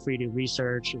can feel free to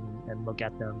research and look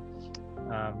at them.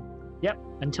 Yep.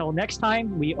 Until next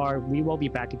time, we will be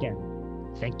back again.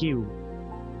 Thank you.